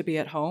choose to be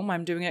at home.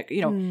 I'm doing it,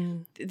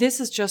 this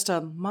is just a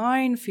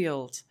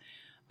minefield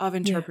of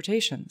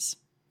interpretations.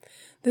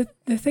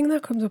 The thing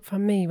that comes up for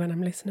me when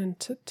I'm listening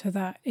to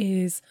that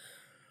is,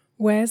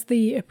 where's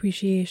the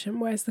appreciation?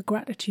 Where's the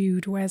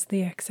gratitude? Where's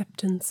the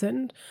acceptance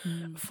and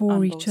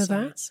for each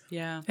other? Sides.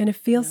 Yeah. And it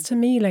feels to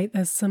me like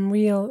there's some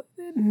real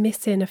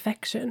missing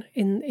affection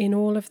in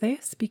all of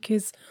this,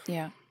 because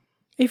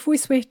if we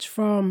switch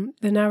from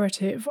the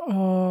narrative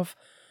of,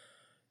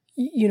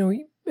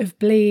 of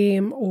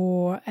blame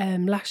or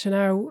lashing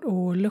out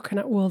or looking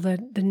at all the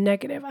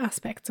negative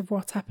aspects of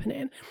what's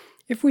happening,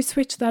 if we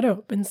switch that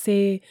up and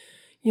say,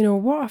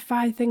 what are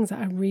 5 things that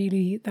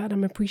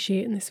I'm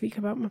appreciating this week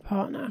about my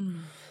partner?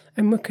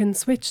 And we can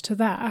switch to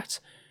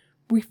that,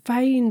 we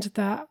find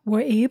that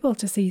we're able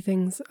to see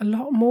things a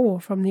lot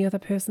more from the other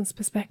person's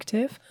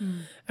perspective.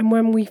 And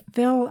when we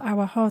fill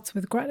our hearts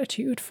with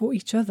gratitude for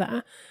each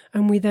other,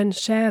 and we then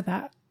share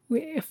that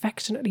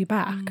affectionately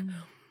back,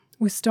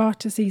 we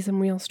start to see some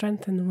real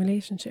strength in the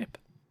relationship.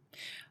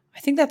 I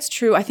think that's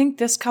true. I think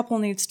this couple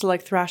needs to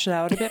thrash it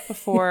out a bit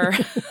before.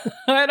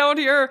 I don't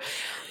hear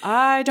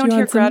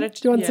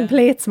gratitude. Do you want some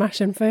plate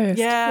smashing first?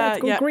 Yeah.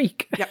 Let's go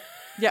Greek.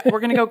 Yeah. We're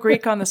going to go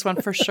Greek on this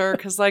one for sure.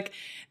 Cause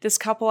this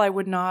couple, I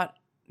would not,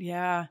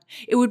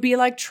 it would be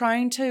like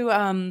trying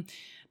to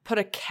put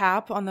a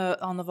cap on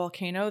the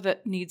volcano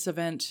that needs a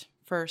vent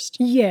first.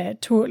 Yeah,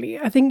 totally.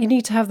 I think you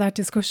need to have that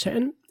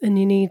discussion, and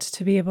you need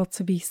to be able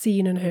to be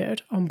seen and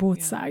heard on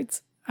both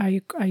sides.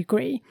 I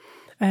agree.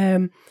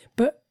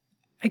 But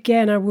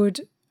again,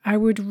 I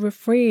would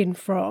refrain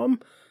from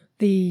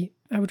playing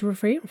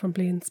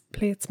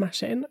plate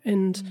smashing,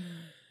 and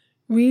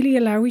really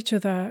allow each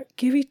other,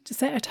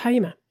 set a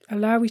timer,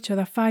 allow each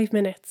other 5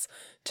 minutes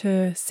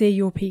to say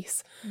your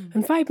piece.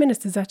 And 5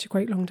 minutes is actually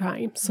quite a long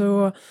time.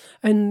 So,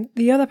 and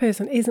the other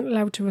person isn't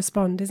allowed to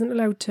respond, isn't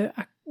allowed to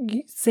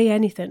say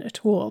anything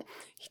at all,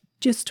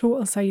 just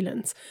total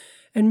silence,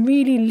 and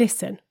really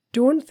listen.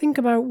 Don't think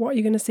about what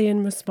you're going to say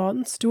in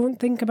response. Don't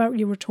think about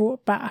your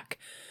retort back.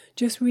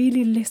 Just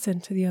really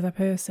listen to the other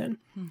person.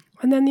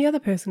 And then the other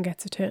person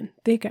gets a turn.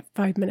 They get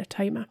 5 minute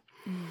timer.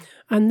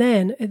 And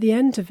then at the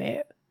end of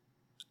it,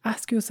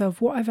 ask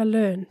yourself, what have I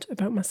learned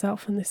about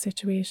myself in this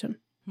situation?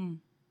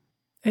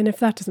 And if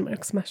that doesn't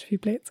work, smash a few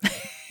plates.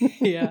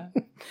 Yeah.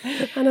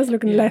 Anna's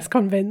looking less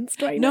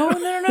convinced right now.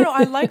 No.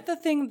 I like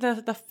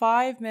the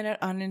 5 minute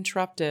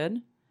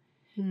uninterrupted.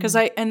 Because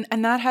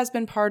and that has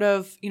been part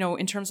of,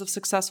 in terms of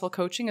successful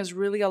coaching, is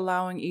really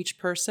allowing each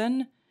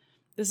person.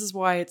 This is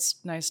why it's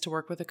nice to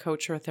work with a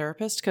coach or a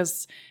therapist,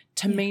 because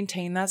to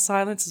maintain that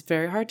silence is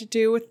very hard to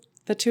do with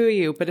the two of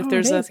you. But if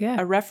there's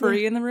a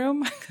referee in the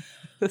room,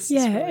 this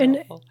is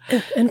really helpful.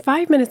 And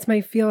 5 minutes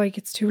might feel like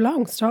it's too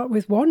long. Start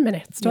with 1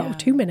 minute, start with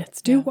 2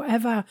 minutes, do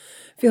whatever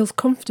feels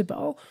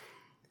comfortable.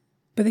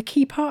 But the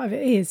key part of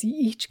it is you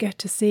each get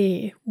to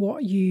say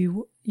what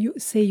you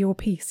say your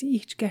piece. You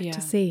each get to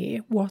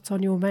say what's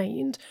on your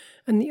mind,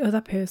 and the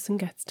other person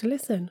gets to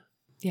listen.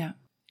 Yeah.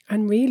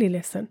 And really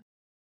listen.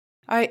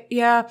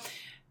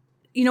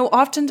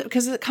 Often,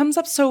 because it comes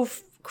up so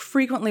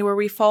frequently where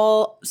we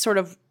fall sort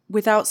of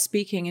without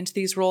speaking into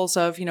these roles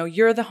of,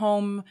 you're the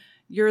home,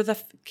 you're the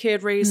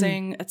kid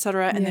raising, et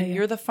cetera. And then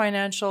you're the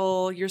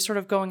financial, you're sort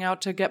of going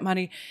out to get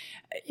money.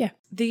 Yeah.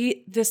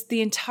 The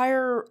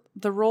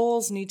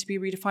roles need to be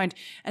redefined,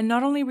 and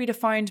not only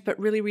redefined, but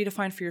really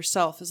redefined for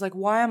yourself. It's like,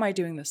 why am I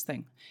doing this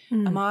thing?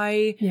 Am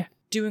I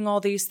doing all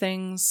these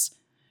things?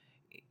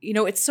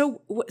 It's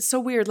so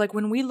weird. Like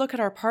when we look at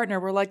our partner,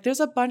 we're like, there's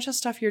a bunch of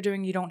stuff you're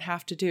doing you don't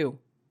have to do.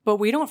 But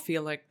we don't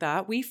feel like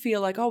that. We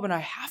feel like, oh, but I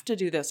have to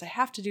do this. I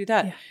have to do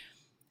that.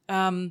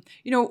 Yeah.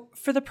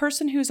 For the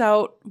person who's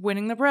out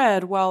winning the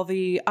bread while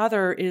the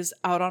other is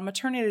out on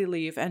maternity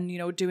leave and,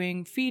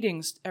 doing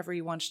feedings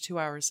every 1 to 2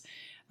 hours.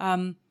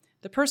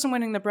 The person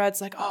winning the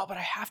bread's like, oh, but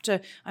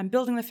I'm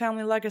building the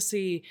family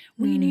legacy.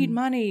 We need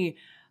money.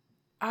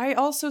 I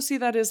also see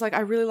that as I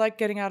really like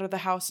getting out of the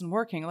house and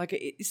working.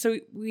 So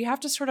we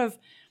have to sort of,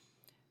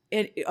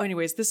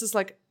 anyways, this is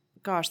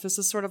this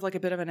is sort of like a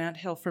bit of an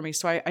anthill for me.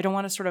 So I don't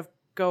want to sort of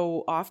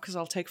go off because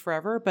I'll take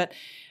forever. But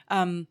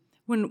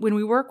when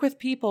we work with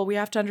people, we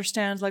have to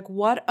understand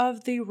what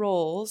of the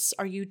roles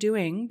are you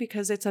doing?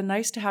 Because it's a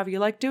nice to have, you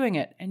like doing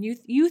it and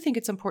you think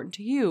it's important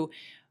to you.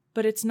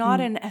 but it's not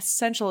an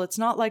essential. It's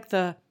not like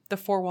the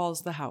four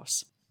walls of the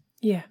house.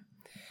 Yeah.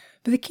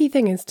 But the key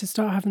thing is to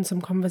start having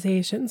some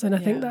conversations. And I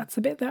think that's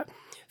the bit that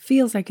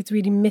feels like it's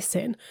really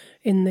missing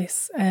in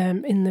this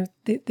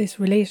this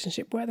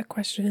relationship, where the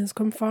question has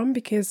come from,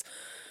 because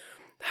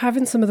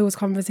having some of those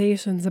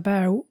conversations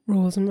about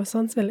roles and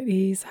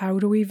responsibilities, how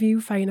do we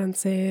view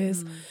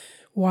finances,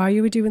 why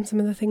are we doing some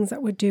of the things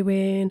that we're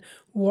doing,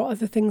 what are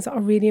the things that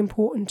are really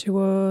important to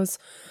us,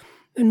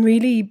 and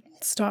really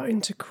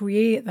starting to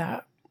create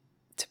that,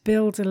 to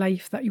build a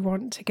life that you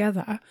want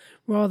together,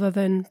 rather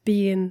than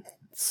being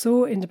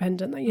so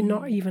independent that you're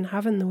not even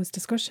having those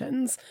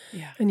discussions.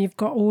 And you've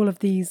got all of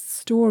these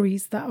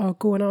stories that are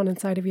going on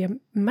inside of your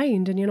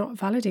mind, and you're not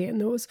validating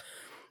those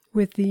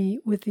with the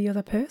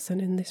other person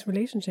in this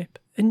relationship.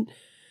 And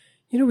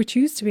we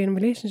choose to be in a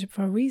relationship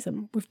for a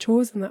reason. We've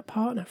chosen that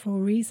partner for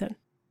a reason.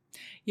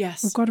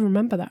 Yes, we've got to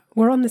remember that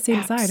we're on the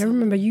same side. I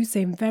remember you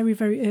saying very,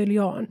 very early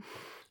on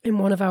in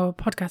one of our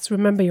podcasts,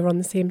 remember you're on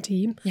the same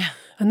team.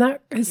 And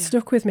that has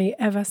stuck with me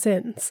ever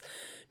since,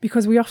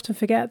 because we often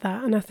forget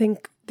that. And I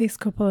think this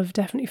couple have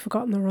definitely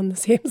forgotten they're on the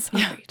same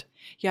side.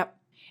 Yep.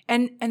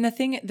 And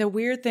the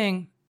weird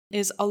thing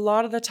is, a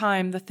lot of the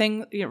time, the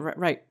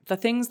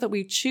things that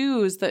we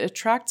choose that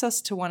attracts us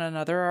to one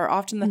another are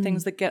often the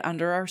things that get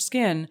under our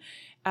skin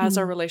as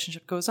our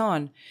relationship goes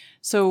on.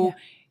 So,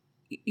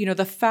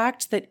 the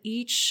fact that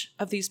each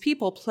of these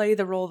people play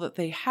the role that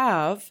they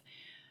have,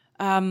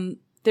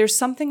 there's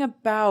something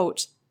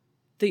about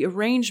the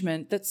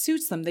arrangement that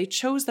suits them. They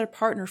chose their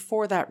partner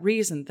for that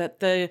reason, that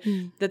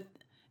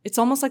it's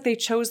almost like they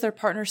chose their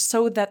partner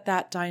so that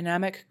that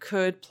dynamic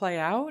could play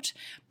out,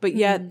 but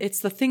yet it's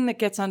the thing that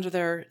gets under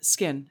their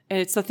skin. And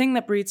it's the thing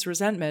that breeds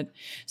resentment.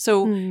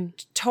 So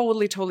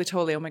totally.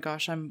 Oh my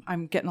gosh,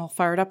 I'm getting all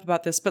fired up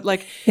about this, but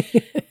like,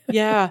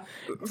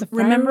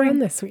 remembering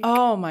this week.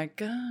 Oh my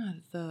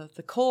God,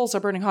 the coals are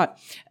burning hot.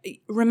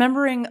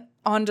 Remembering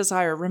on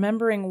desire,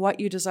 remembering what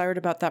you desired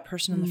about that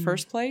person in the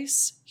first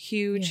place.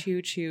 Huge.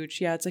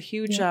 Yeah, it's a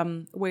huge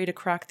way to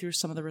crack through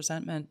some of the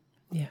resentment.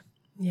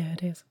 Yeah,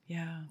 it is.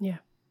 Yeah.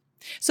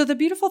 So the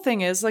beautiful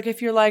thing is, like,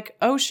 if you're like,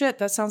 oh shit,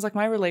 that sounds like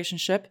my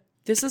relationship,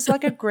 this is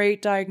like a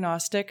great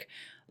diagnostic,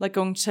 like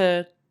going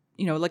to,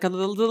 like a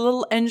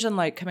little engine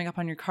light coming up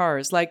on your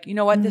cars. Like, you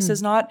know what, this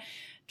is not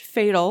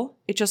fatal.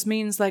 It just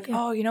means like,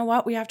 oh, you know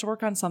what, we have to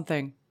work on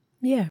something.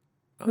 Yeah,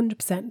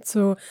 100%.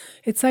 So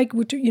it's like,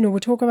 we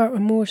talk about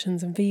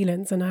emotions and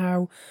feelings and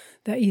how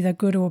they're either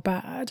good or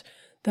bad.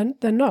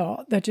 They're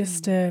not. They're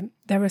just they're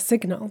a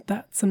signal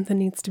that something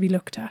needs to be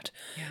looked at.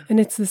 And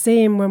it's the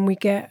same when we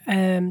get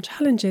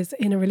challenges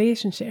in a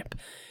relationship.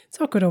 It's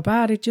not good or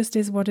bad. It just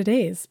is what it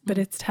is. But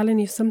it's telling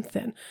you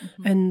something.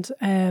 And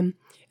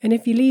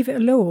if you leave it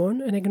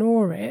alone and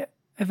ignore it,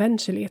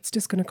 eventually it's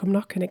just going to come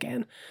knocking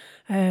again.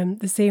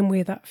 The same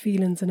way that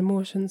feelings and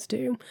emotions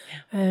do.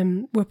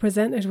 We're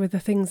presented with the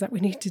things that we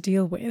need to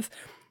deal with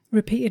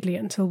repeatedly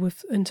until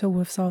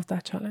we've solved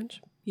that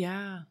challenge.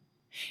 Yeah.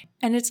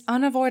 And it's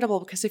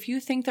unavoidable, because if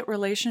you think that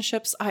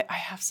relationships, I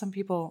have some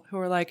people who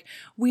are like,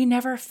 we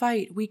never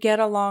fight, we get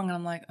along. And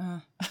I'm like,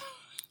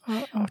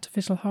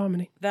 artificial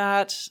harmony.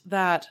 That.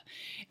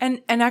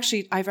 And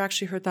actually, I've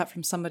actually heard that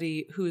from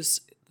somebody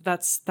who's,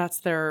 that's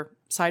their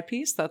side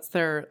piece, that's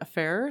their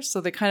affair.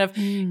 So they kind of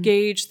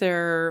gauge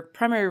their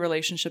primary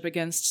relationship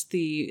against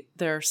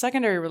their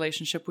secondary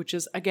relationship, which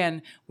is,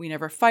 again, we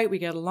never fight, we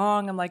get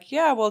along. I'm like,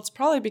 yeah, well, it's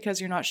probably because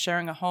you're not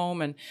sharing a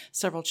home and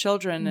several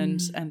children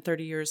and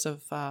 30 years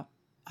of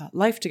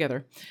life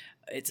together.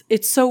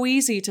 It's so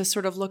easy to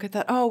sort of look at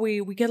that. Oh,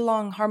 we get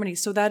along, harmony.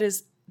 So that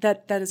is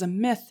a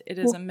myth. It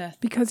is a myth.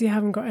 Because you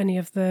haven't got any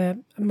of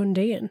the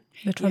mundane,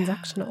 the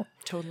transactional.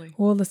 Totally.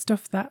 All the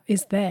stuff that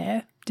is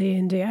there day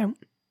in, day out.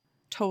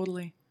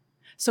 Totally.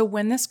 So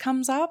when this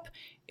comes up,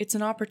 it's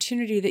an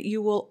opportunity that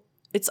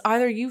it's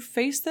either you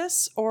face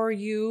this or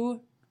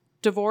you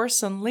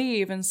divorce and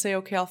leave and say,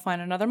 okay, I'll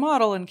find another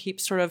model and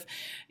keep sort of,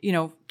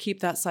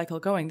 keep that cycle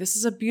going. This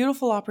is a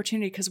beautiful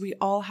opportunity because we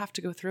all have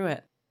to go through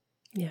it.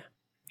 Yeah.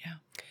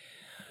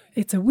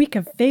 It's a week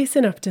of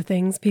facing up to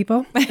things,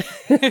 people.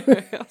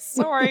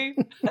 Sorry.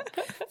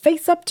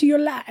 Face up to your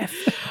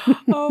life.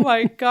 Oh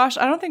my gosh.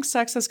 I don't think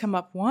sex has come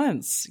up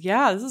once.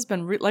 Yeah, this has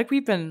been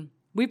we've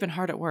been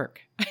hard at work.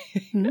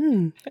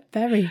 Very,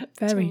 very.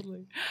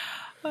 Totally.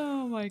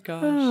 Oh my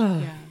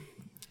gosh. Yeah.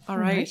 All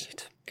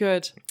right.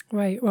 Good.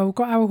 Right. Well, we've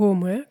got our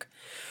homework.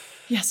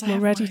 Yes, we're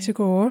ready to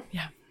go.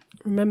 Yeah.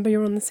 Remember,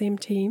 you're on the same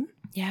team.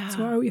 Yeah.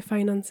 Sort out your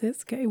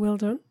finances. Get your will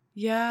done.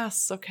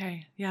 Yes.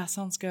 Okay. Yeah.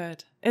 Sounds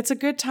good. It's a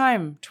good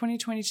time.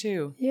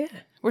 2022. Yeah.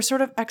 We're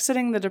sort of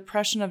exiting the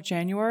depression of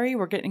January.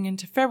 We're getting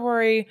into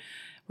February.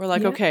 We're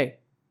like, okay,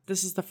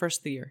 this is the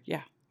first of the year.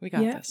 Yeah. We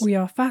got this. We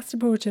are fast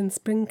approaching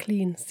spring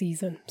clean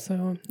season.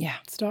 So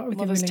start with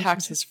your relationship.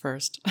 Taxes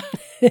first.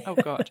 Oh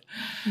God.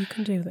 You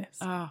can do this.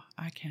 Oh,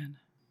 I can.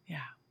 Yeah.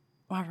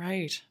 All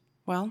right.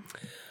 Well.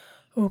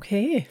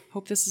 Okay.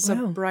 Hope this is a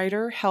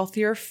brighter,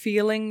 healthier,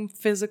 feeling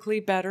physically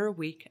better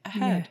week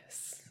ahead.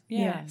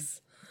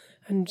 Yes.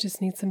 And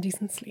just need some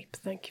decent sleep.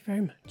 Thank you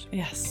very much.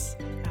 Yes,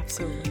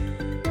 absolutely.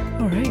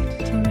 All right,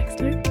 till next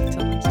time.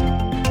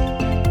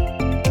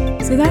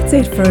 So that's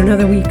it for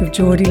another week of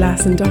Geordie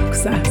Lass and Doc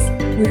Sass.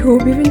 We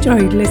hope you've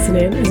enjoyed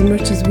listening as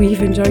much as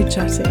we've enjoyed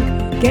chatting.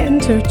 Get in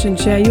touch and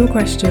share your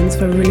questions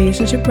for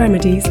relationship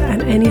remedies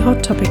and any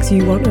hot topics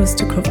you want us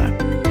to cover.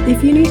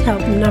 If you need help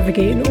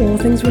navigating all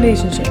things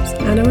relationships,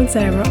 Anna and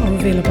Sarah are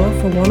available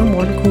for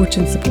one-on-one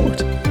coaching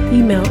support.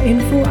 Email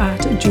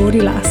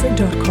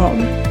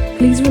info@geordielass.com.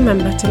 Please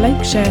remember to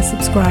like, share,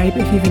 subscribe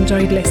if you've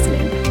enjoyed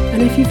listening.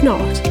 And if you've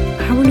not,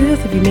 how on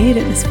earth have you made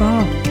it this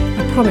far?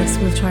 I promise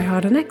we'll try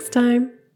harder next time.